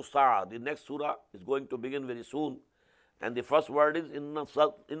 Zalzala to sa'a. The next surah is going to begin very soon. And the first word is inna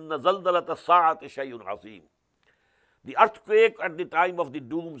zalzalata sa'ati shay'un azim. The earthquake at the time of the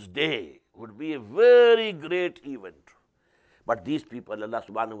doomsday would be a very great event. But these people, Allah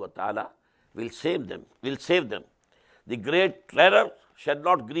subhanahu wa ta'ala, will save them. The great terror shall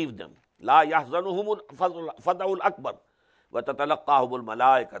not grieve them. La yahzanuhumul fada'ul akbar wa tatalaqahumul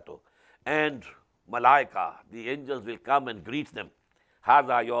malaikatu. And malaika, the angels, will come and greet them.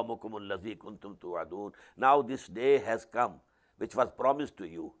 Hadha yawmukum allazi kuntum tu'adun. Now this day has come, which was promised to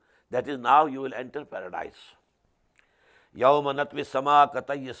you. That is, now you will enter paradise. Yawma natwi sama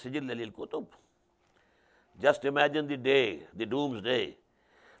katayya sijil lil kutub. Just imagine the day, the doomsday,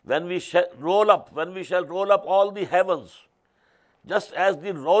 when we shall roll up all the heavens, just as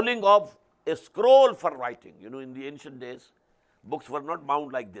the rolling of a scroll for writing. In the ancient days, books were not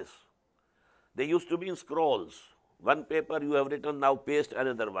bound like this. They used to be in scrolls. One paper you have written, now paste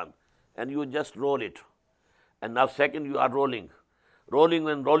another one, and you just roll it. And now second you are rolling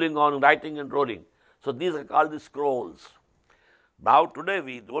and rolling on, writing and rolling. So these are called the scrolls. Now today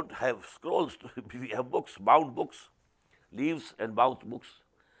we don't have scrolls, we have books, bound books, leaves and bound books.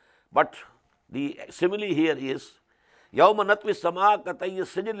 But the simile here is, Yawma natwi sama katayya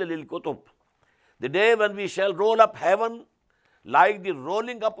sijil lil kutub. The day when we shall roll up heaven like the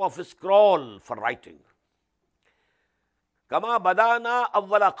rolling up of a scroll for writing. Kama badana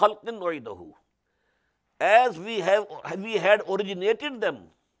awwala khalqin nu'iduhu. As we had originated them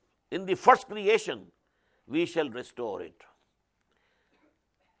in the first creation, we shall restore it.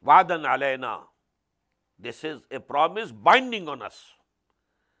 Wa'dan alayna. This is a promise binding on us.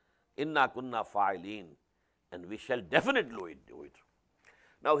 Inna kunna fa'ilin. And we shall definitely do it.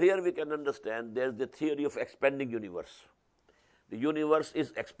 Now here we can understand there is the theory of expanding universe. The universe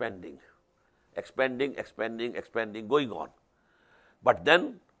is expanding, going on. But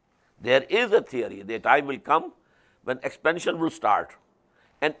then there is a theory, the time will come when expansion will start.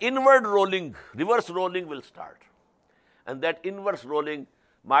 And inward rolling, reverse rolling will start. And that inverse rolling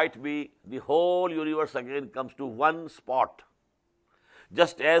might be the whole universe again comes to one spot.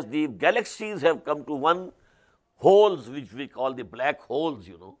 Just as the galaxies have come to one holes, which we call the black holes,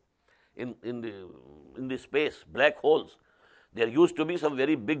 in the space, black holes. There used to be some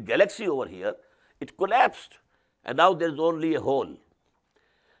very big galaxy over here. It collapsed, and now there is only a hole,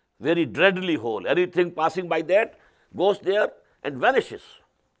 very dreadly hole. Everything passing by that goes there and vanishes.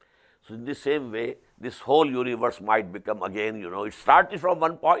 So in the same way, this whole universe might become again, it started from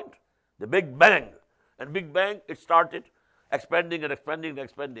one point, the Big Bang. And Big Bang, it started expanding and expanding and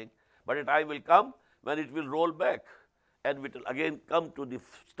expanding. But a time will come when it will roll back and it will again come to the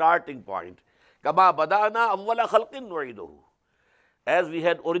starting point. Kama badana awwala khalqin nu'iduhu. As we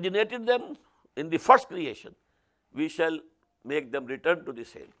had originated them in the first creation, we shall make them return to the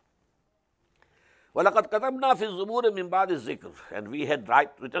same. وَلَقَدْ كَتَبْنَا فِي الزُّبُورِ مِنْ بَعْدِ الذِّكْرِ. And we had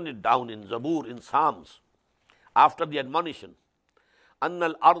written it down in Zabur, in Psalms, after the admonition.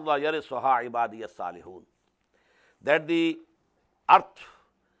 أَنَّ الْأَرْضَ يَرِثُهَا عِبَادِيَ الصَّالِحُونَ, that the earth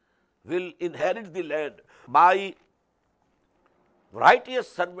will inherit the land. My righteous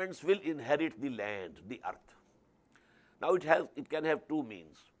servants will inherit the land, the earth. Now it can have two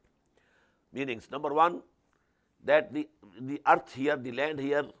meanings. Number one, that the earth here, the land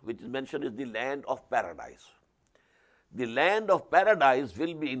here, which is mentioned, is the land of paradise. The land of paradise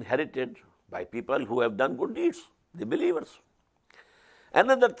will be inherited by people who have done good deeds, the believers.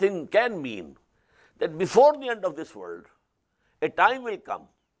 Another thing can mean that before the end of this world, a time will come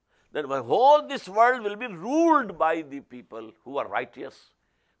that the whole this world will be ruled by the people who are righteous,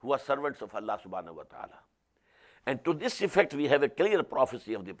 who are servants of Allah subhanahu wa ta'ala. And to this effect, we have a clear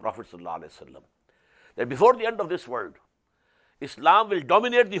prophecy of the Prophet sallallahu alaihi wasallam, that before the end of this world, Islam will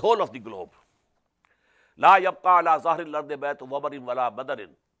dominate the whole of the globe. La yabqa ala zahri al-ardi baytu wabarin wala badarin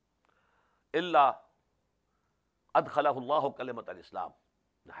illa adkhalahu Allahu kalimat al-Islam.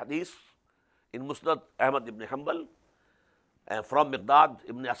 The hadith in Musnad Ahmad ibn Hanbal from Miqdad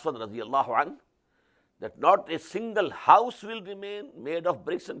ibn Aswad radiyallahu an, that not a single house will remain made of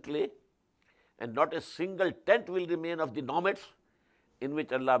bricks and clay, and not a single tent will remain of the nomads, in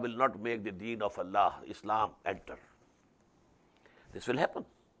which Allah will not make the deen of Allah, Islam, enter. This will happen.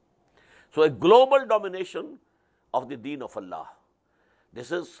 So a global domination of the deen of Allah.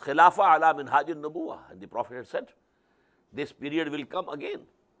 This is Khilafah ala min HAJJ Nubuwah. And the Prophet had said, this period will come again.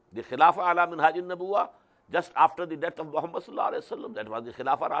 The Khilafah ala min HAJJ Nubuwah, just after the death of Muhammad sallallahu alaihi wasallam, that was the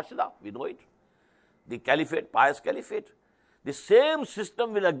Khilafah Rashida, we know it. The caliphate, pious caliphate. The same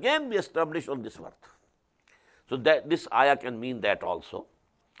system will again be established on this earth. So that this ayah can mean that also.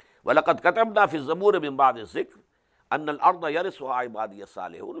 وَلَقَدْ كَتَبْنَا فِي الزَّبُورِ مِنْ بَعْدِ الذِّكْرِ أَنَّ الْأَرْضَ يَرِثُهَا عِبَادِيَ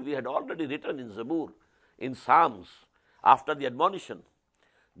الصَّالِحُونَ. We had already written in Zabur, in Psalms, after the admonition,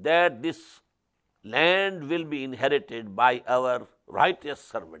 that this land will be inherited by our righteous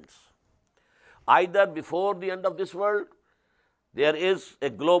servants. Either before the end of this world, there is a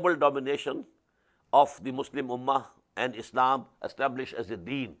global domination of the Muslim Ummah and Islam established as a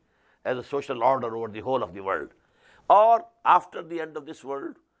deen, as a social order over the whole of the world. Or after the end of this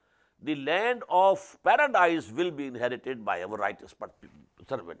world, the land of paradise will be inherited by our righteous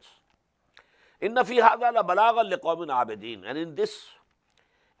servants. Inna fi hadha la balaghan liqawmin abidin. And in this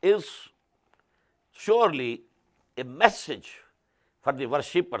is surely a message for the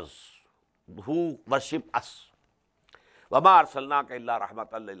worshippers who worship us. وَمَا أَرْسَلْنَاكَ إِلَّا رَحْمَةً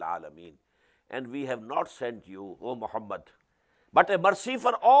لِلْعَالَمِينَ. And we have not sent you, O Muhammad, but a mercy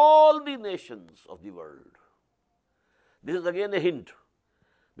for all the nations of the world. This is again a hint,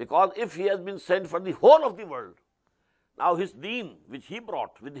 because if he has been sent for the whole of the world, now his deen, which he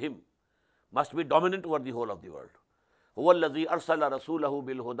brought with him, must be dominant over the whole of the world. هُوَ الَّذِي أَرْسَلَ رَسُولَهُ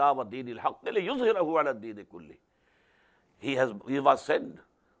بِالْهُدَى وَالدِّينِ الْحَقِّ لِيُظْهِرَهُ عَلَى الدِّينِ كُلِّهِ. He was sent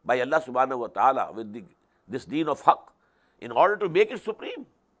by Allah subhanahu wa ta'ala with this deen of haqq in order to make it supreme.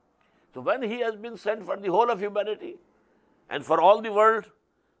 So when he has been sent for the whole of humanity and for all the world,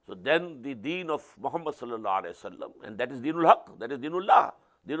 so then the deen of Muhammad sallallahu alaihi wasallam, and that is deenul haqq, that is deenullah.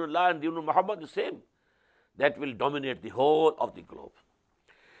 Deenullah and deenul Muhammad is the same. That will dominate the whole of the globe.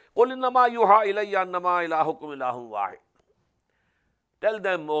 قُلْ إِنَّمَا يُوحَى إِلَيَّ أَنَّمَا إِلَٰهُكُمْ إِلَٰهٌ وَاحِدٌ. Tell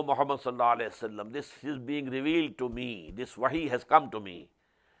them, O Muhammad sallallahu alaihi wasallam, this is being revealed to me, this wahi has come to me,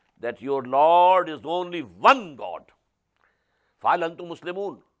 that your Lord is only one God. فَهَلْ أَنْتُمْ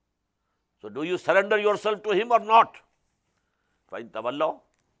مُسْلِمُونَ. So do you surrender yourself to him or not? فَإِن تَوَلَّوْا.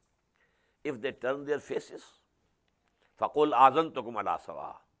 If they turn their faces, فَقُلْ آذَنْتُكُمْ عَلَىٰ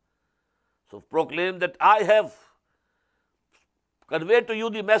سَوَاءٍ. So proclaim that I have conveyed to you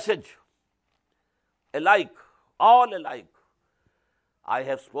the message alike, all alike. I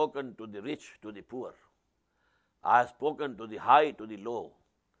have spoken to the rich, to the poor. I have spoken to the high, to the low.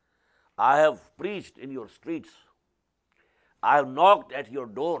 I have preached in your streets. I have knocked at your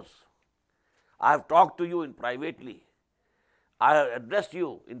doors. I have talked to you in privately. I have addressed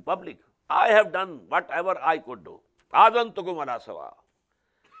you in public. I have done whatever I could do. آذَنْتُكُمْ عَلَىٰ سَوَاءٍ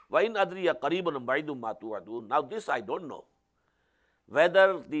وَإِنْ أَدْرِيَ قَرِيبٌ بَعِيدٌ مَا تُوعَدُونَ. Now this I don't know,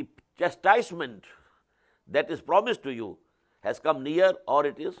 whether the chastisement that is promised to you has come near or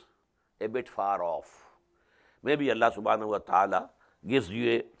it is a bit far off. Maybe Allah subhanahu wa ta'ala gives you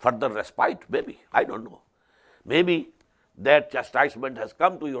a further respite, maybe, I don't know. Maybe that chastisement has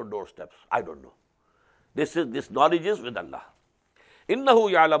come to your doorsteps, I don't know. This knowledge is with Allah.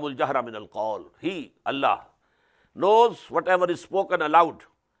 إِنَّهُ يَعْلَمُ الْجَهْرَ مِنَ الْقَوْلِ. He, Allah, knows whatever is spoken aloud.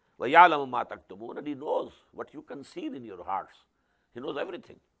 وَيَعْلَمُ مَا تَكْتُمُونَ. And He knows what you conceal in your hearts. He knows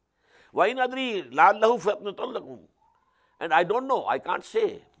everything. وَإِنْ أَدْرِي لَعَلَّهُ فَيَطْمِطَ لَكُمْ. And I don't know, I can't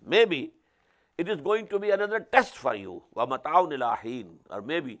say. Maybe it is going to be another test for you, وَمَتَعُونِ إِلَىٰ حِينٍ, or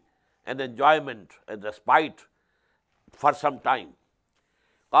maybe an enjoyment and respite for some time.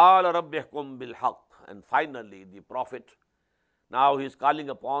 قَالَ رَبِّ احْكُمْ بِالْحَقِّ, and finally the Prophet, now he is calling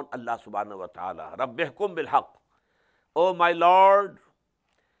upon Allah subhanahu wa ta'ala. رَبِّ احْكُمْ بِالْحَقِّ, O my Lord,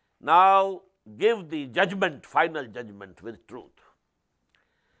 now give the judgment, final judgment with truth.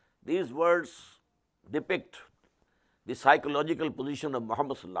 These words depict the psychological position of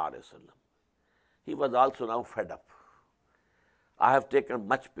Muhammad sallallahu alaihi wasallam. He was also now fed up. I have taken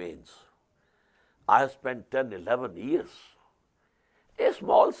much pains. I have spent 10, 11 years, a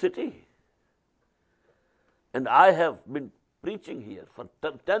small city, and I have been preaching here for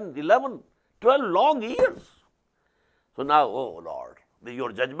 10, 11, 12 long years. So now, oh Lord,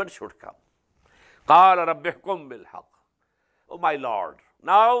 your judgment should come. قَالَ رَبِّ احْكُمْ بِالْحَقِّ, O my Lord,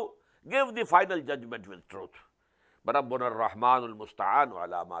 now give the final judgment with truth. بَرَبُّنَا الرَّحْمَنُ الْمُسْتَعَانُ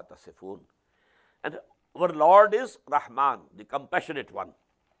عَلَى مَا تَصِفُونَ. And our Lord is Rahman, the compassionate one,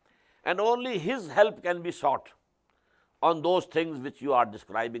 and only His help can be sought on those things which you are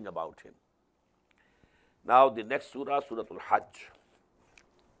describing about Him. Now the next surah, Surah Al-HAJJ.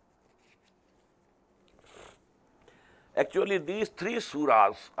 Actually, these three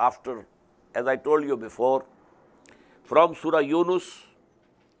surahs after, as I told you before, from Surah Yunus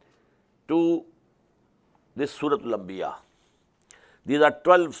to this Surah Al-ANBIYA, these are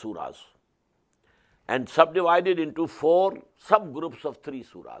 12 surahs and subdivided into 4 subgroups of 3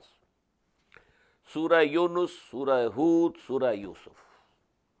 surahs. Surah Yunus, Surah Hud, Surah Yusuf,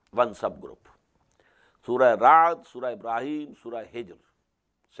 one subgroup. Surah Ra'd, Surah Ibrahim, Surah HAJJ,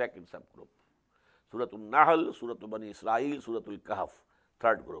 second subgroup. Surah Al-Nahl, Surah Bani Israel, Surah Al-Kahf,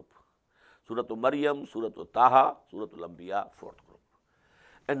 third group. Surah Maryam, Surah Taha, Surah Al-ANBIYA, fourth group.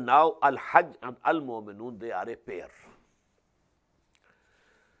 And now Al-Hajj and Al-Mu'minun, they are a pair.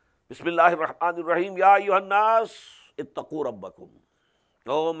 Bismillahir-Rahmanir-Rahim. Ya ayyuhan nas, ittaqu rabbakum.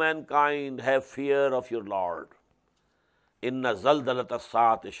 O mankind, have fear of your Lord. Inna zalzalata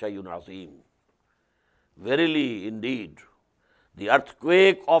as-sa'ati shay'un azim. Verily, indeed, the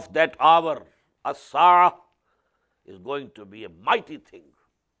earthquake of that hour, as-sa'ah, is going to be a mighty thing.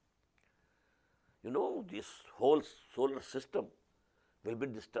 You know, this whole solar system will be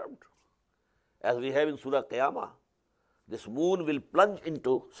disturbed. As we have in Surah Qiyamah, this moon will plunge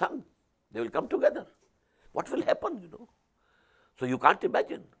into sun. They will come together. What will happen, you know? So you can't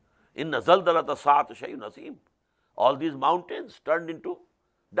imagine. Inna zalzalata as-sa'ati shay'un azim. All these mountains turned into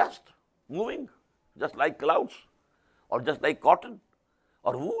dust, moving, just like clouds, or just like cotton,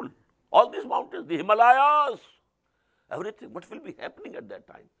 or wool. All these mountains, the Himalayas, everything. What will be happening at that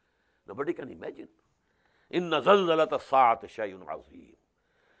time? Nobody can imagine. Inna zalzalata as-sa'ati shay'un azim.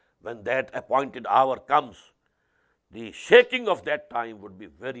 When that appointed hour comes, the shaking of that time would be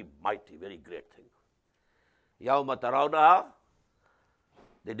very mighty, very great thing. Yawma tarawnaha,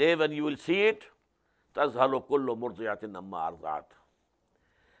 the day when you will see it, tazhalu kullu murdi'atin amma arda'at.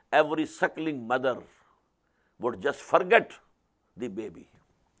 Every suckling mother would just forget the baby.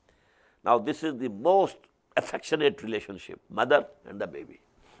 Now this is the most affectionate relationship, mother and the baby,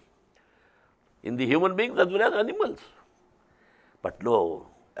 in the human beings as well as animals. But no,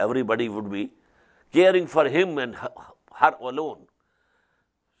 everybody would be caring for him and her alone.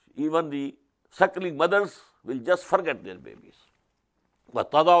 Even the suckling mothers will just forget their babies.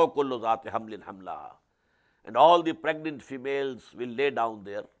 وَتَضَعُ كُلُّ ذَاتِ حَمْلٍ حَمْلَهَا. And all the pregnant females will lay down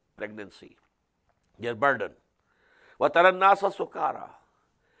their pregnancy, their burden. وَتَرَى النَّاسَ سُكَارَى.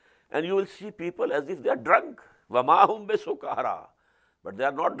 And you will see people as if they are drunk. وَمَا هُمْ بِسُكَارَى. But they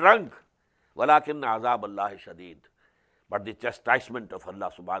are not drunk. وَلَكِنَّ عَذَابَ اللَّهِ شَدِيدٌ. But the chastisement of Allah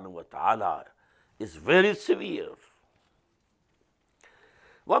subhanahu wa ta'ala is very severe.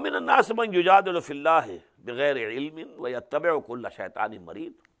 وَمِنَ النَّاسِ مَنْ يُجَادِلُ فِي اللَّهِ بِغَيْرِ عِلْمٍ وَيَتَّبِعُ كُلَّ شَيْطَانٍ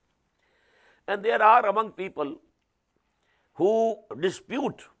مَرِيدٍ. And there are among people who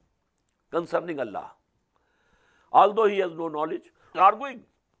dispute concerning Allah, although he has no knowledge, arguing,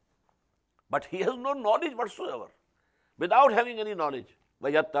 but he has no knowledge whatsoever, without having any knowledge.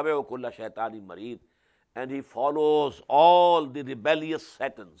 وَيَتَّبِعُ كُلَّ شَيْطَانٍ مَرِيدٍ. And he follows all the rebellious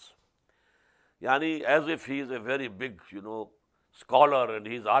Satans. Yani as if he is a very big, scholar and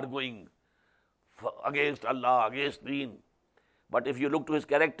he is arguing against Allah, against Deen. But if you look to his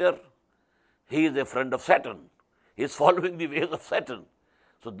character, he is a friend of Satan. He is following the ways of Satan.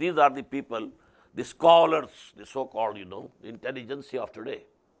 So these are the people, the scholars, the so-called, intelligentsia of today.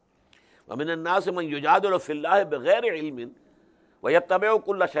 وَمِنَ النَّاسِ مَنْ يُجَادِلُ فِي اللَّهِ بِغَيْرِ عِلْمٍ وَيَتَّبِعُ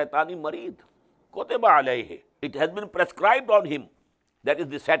كُلَّ شَيْطَانٍ مَرِيدٍ. كُتِبَ عَلَيْهِ. It has been prescribed on him, that is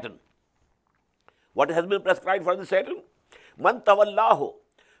the Satan. What has been prescribed for the Satan? مَنْ تَوَلَّاهُ.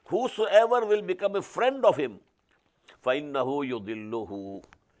 whosoever will become a friend of him, فَإِنَّهُ يُضِلُّهُ,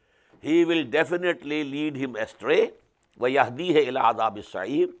 he will definitely lead him astray, وَيَهْدِيهِ إِلَىٰ عَذَابِ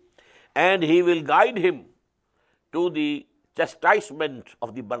السَّعِيرِ, and he will guide him to the chastisement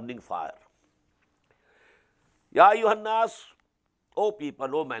of the burning fire. Ya ayyuhan nas, O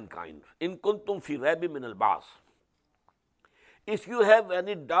people, O mankind, in kuntum fi raybin min al-ba'th, if you have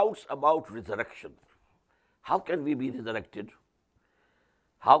any doubts about resurrection, how can we be resurrected?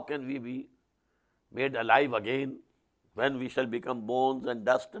 How can we be made alive again when we shall become bones and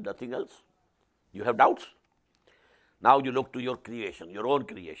dust and nothing else? You have doubts? Now you look to your creation, your own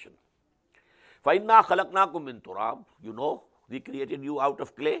creation. فَإِنَّا خَلَقْنَاكُم مِّن تُرَابٍ, you know, we created you out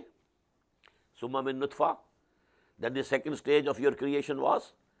of clay. ثُمَّ مِن نُطْفَةٍ, then the second stage of your creation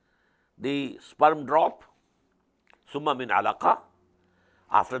was the sperm drop. ثُمَّ مِن عَلَقَةٍ,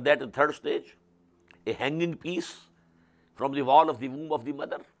 after that the third stage, a hanging piece from the wall of the womb of the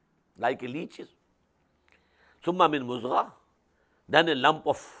mother, like a leech. ثُمَّ مِن مُزْغَةٍ, then a lump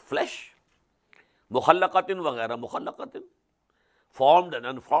of flesh. مُخَلَّقَةٍ وَغَيْرَ مُخَلَّقَةٍ, formed and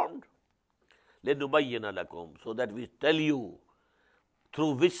unformed. لِنُبَيِّنَ لَكُمْ, so that we tell you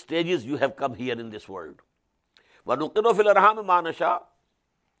through which stages you have come here in this world. وَنُقِرُّ فِي الْأَرْحَامِ مَا نَشَاءُ,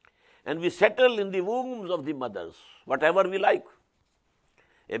 and we settle in the wombs of the mothers whatever we like,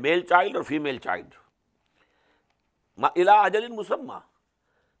 a male child or female child. إِلَىٰ أَجَلٍ مُسَمَّى,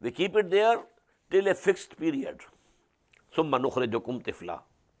 we keep it there till a fixed period. ثُمَّ نُخْرِجُكُمْ طِفْلًا,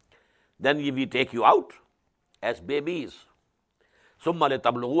 then we take you out as babies. ثُمَّ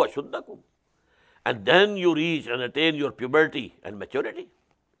لِتَبْلُغُوا أَشُدَّكُمْ, and then you reach and attain your puberty and maturity.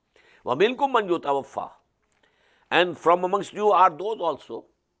 وَمِنْكُمْ مَنْ يُتَوَفَّى, and from amongst you are those also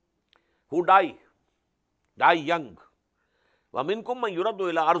who die young. وَمِنْكُمْ مَنْ يُرَدُّ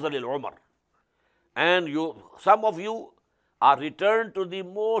إِلَىٰ أَرْذَلِ الْعُمَرِ, and some of you are returned to the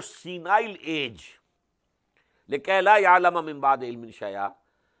most senile age. لِكَيْ لَا يَعْلَمَ مِنْ بَعْدِ عِلْمٍ شَيْئًا,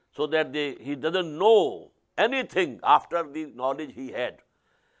 so that he doesn't know anything after the knowledge he had.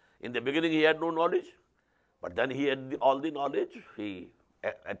 In the beginning he had no knowledge, but then he had all the knowledge. He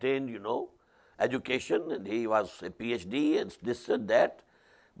attained, education, and he was a PhD and this and that.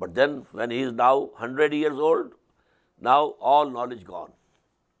 But then when he is now 100 years old, now all knowledge gone.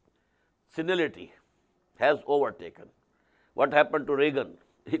 Senility has overtaken. What happened to Reagan?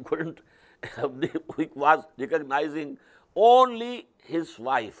 He couldn't, he was recognizing only his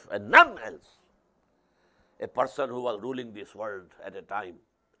wife and none else. A person who was ruling this world at a time.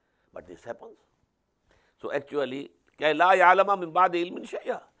 But this happens. So actually, كَيْ لَا يَعْلَمَ مِنْ بَعْدِ عِلْمٍ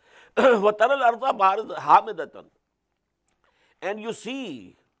شَيْئًا وَتَرَى الْأَرْضَ حَامِدَةً, and you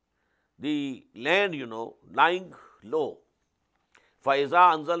see the land, lying low.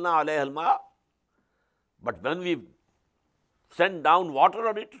 فَإِذَا أَنزَلْنَا عَلَيْهَا الْمَاءَ, but when we send down water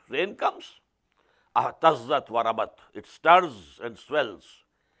on it, rain comes. اهتزت وربت, it stirs and swells.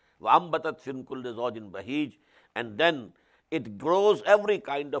 وأنبتت من كل زوج بهيج, and then it grows every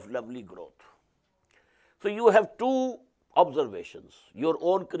kind of lovely growth. So you have two observations: your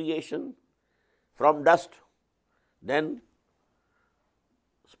own creation from dust, then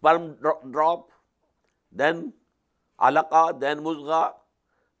sperm drop, then alaqa, then muzgha,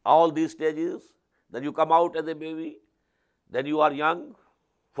 all these stages. Then you come out as a baby, then you are young,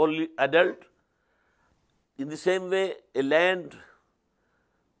 fully adult. In the same way, a land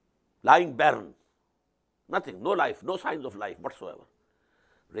lying barren, nothing, no life, no signs of life whatsoever.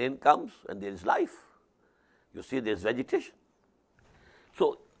 Rain comes and there is life. You see, there is vegetation.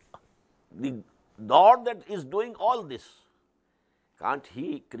 So, the Lord that is doing all this, can't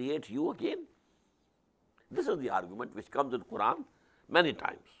He create you again? This is the argument which comes in Quran many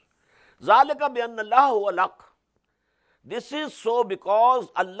times. ذَلِكَ بِأَنَّ اللَّهَ هُوَ الْحَقُّ. This is so because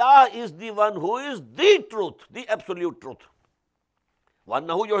Allah is the one who is the truth, the absolute truth.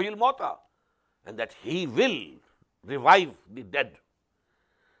 وَأَنَّهُ يُحْيِي الْمَوْتَى, and that He will revive the dead.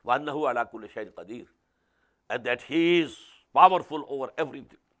 وَأَنَّهُ عَلَى كُلِّ شَيْءٍ قَدِيرٌ, and that He is powerful over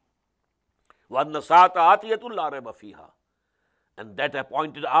everything. وَأَنَّ السَّاعَةَ آتِيَةٌ لَا رَيْبَ فِيهَا, and that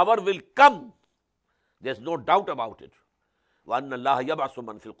appointed hour will come. There is no doubt about it. وَأَنَّ اللَّهَ يَبْعَثُ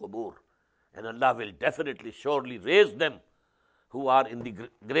مَنْ فِي الْقُبُورِ, and Allah will definitely, surely raise them who are in the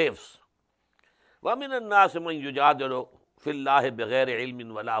graves. وَمِنَ النَّاسِ مَنْ يُجَادِلُ فِي اللَّهِ بِغَيْرِ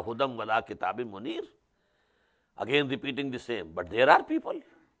عِلْمٍ وَلَا هُدًى وَلَا كِتَابٍ مُنِيرٍ. Again repeating the same. But there are people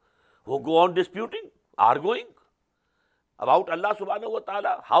who go on disputing, arguing about Allah subhanahu wa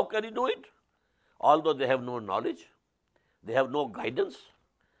ta'ala. How can He do it? Although they have no knowledge, they have no guidance,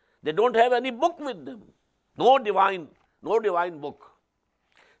 they don't have any book with them, no divine book.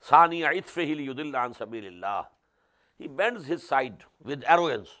 ثَانِيَ عِطْفِهِ لِيُضِلَّ عَنْ سَبِيلِ اللَّهِ. he bends his side with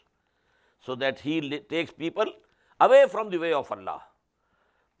arrogance so that he takes people away from the way of Allah,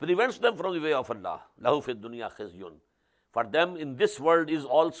 prevents them from the way of Allah. Lahu fi dunya khizyun. For them in this world is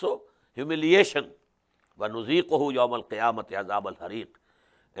also humiliation. وَنُذِيقُهُ يَوْمَ الْقِيَامَةِ عَذَابَ الْحَرِيقِ.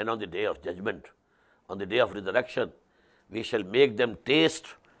 And on the day of judgment, on the day of resurrection, we shall make them taste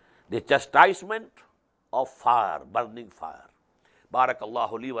the chastisement of fire, burning fire. بارك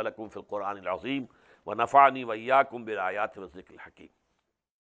الله لي ولكم في القرآن العظيم ونفعني وإياكم بالآيات والذكر الحكيم.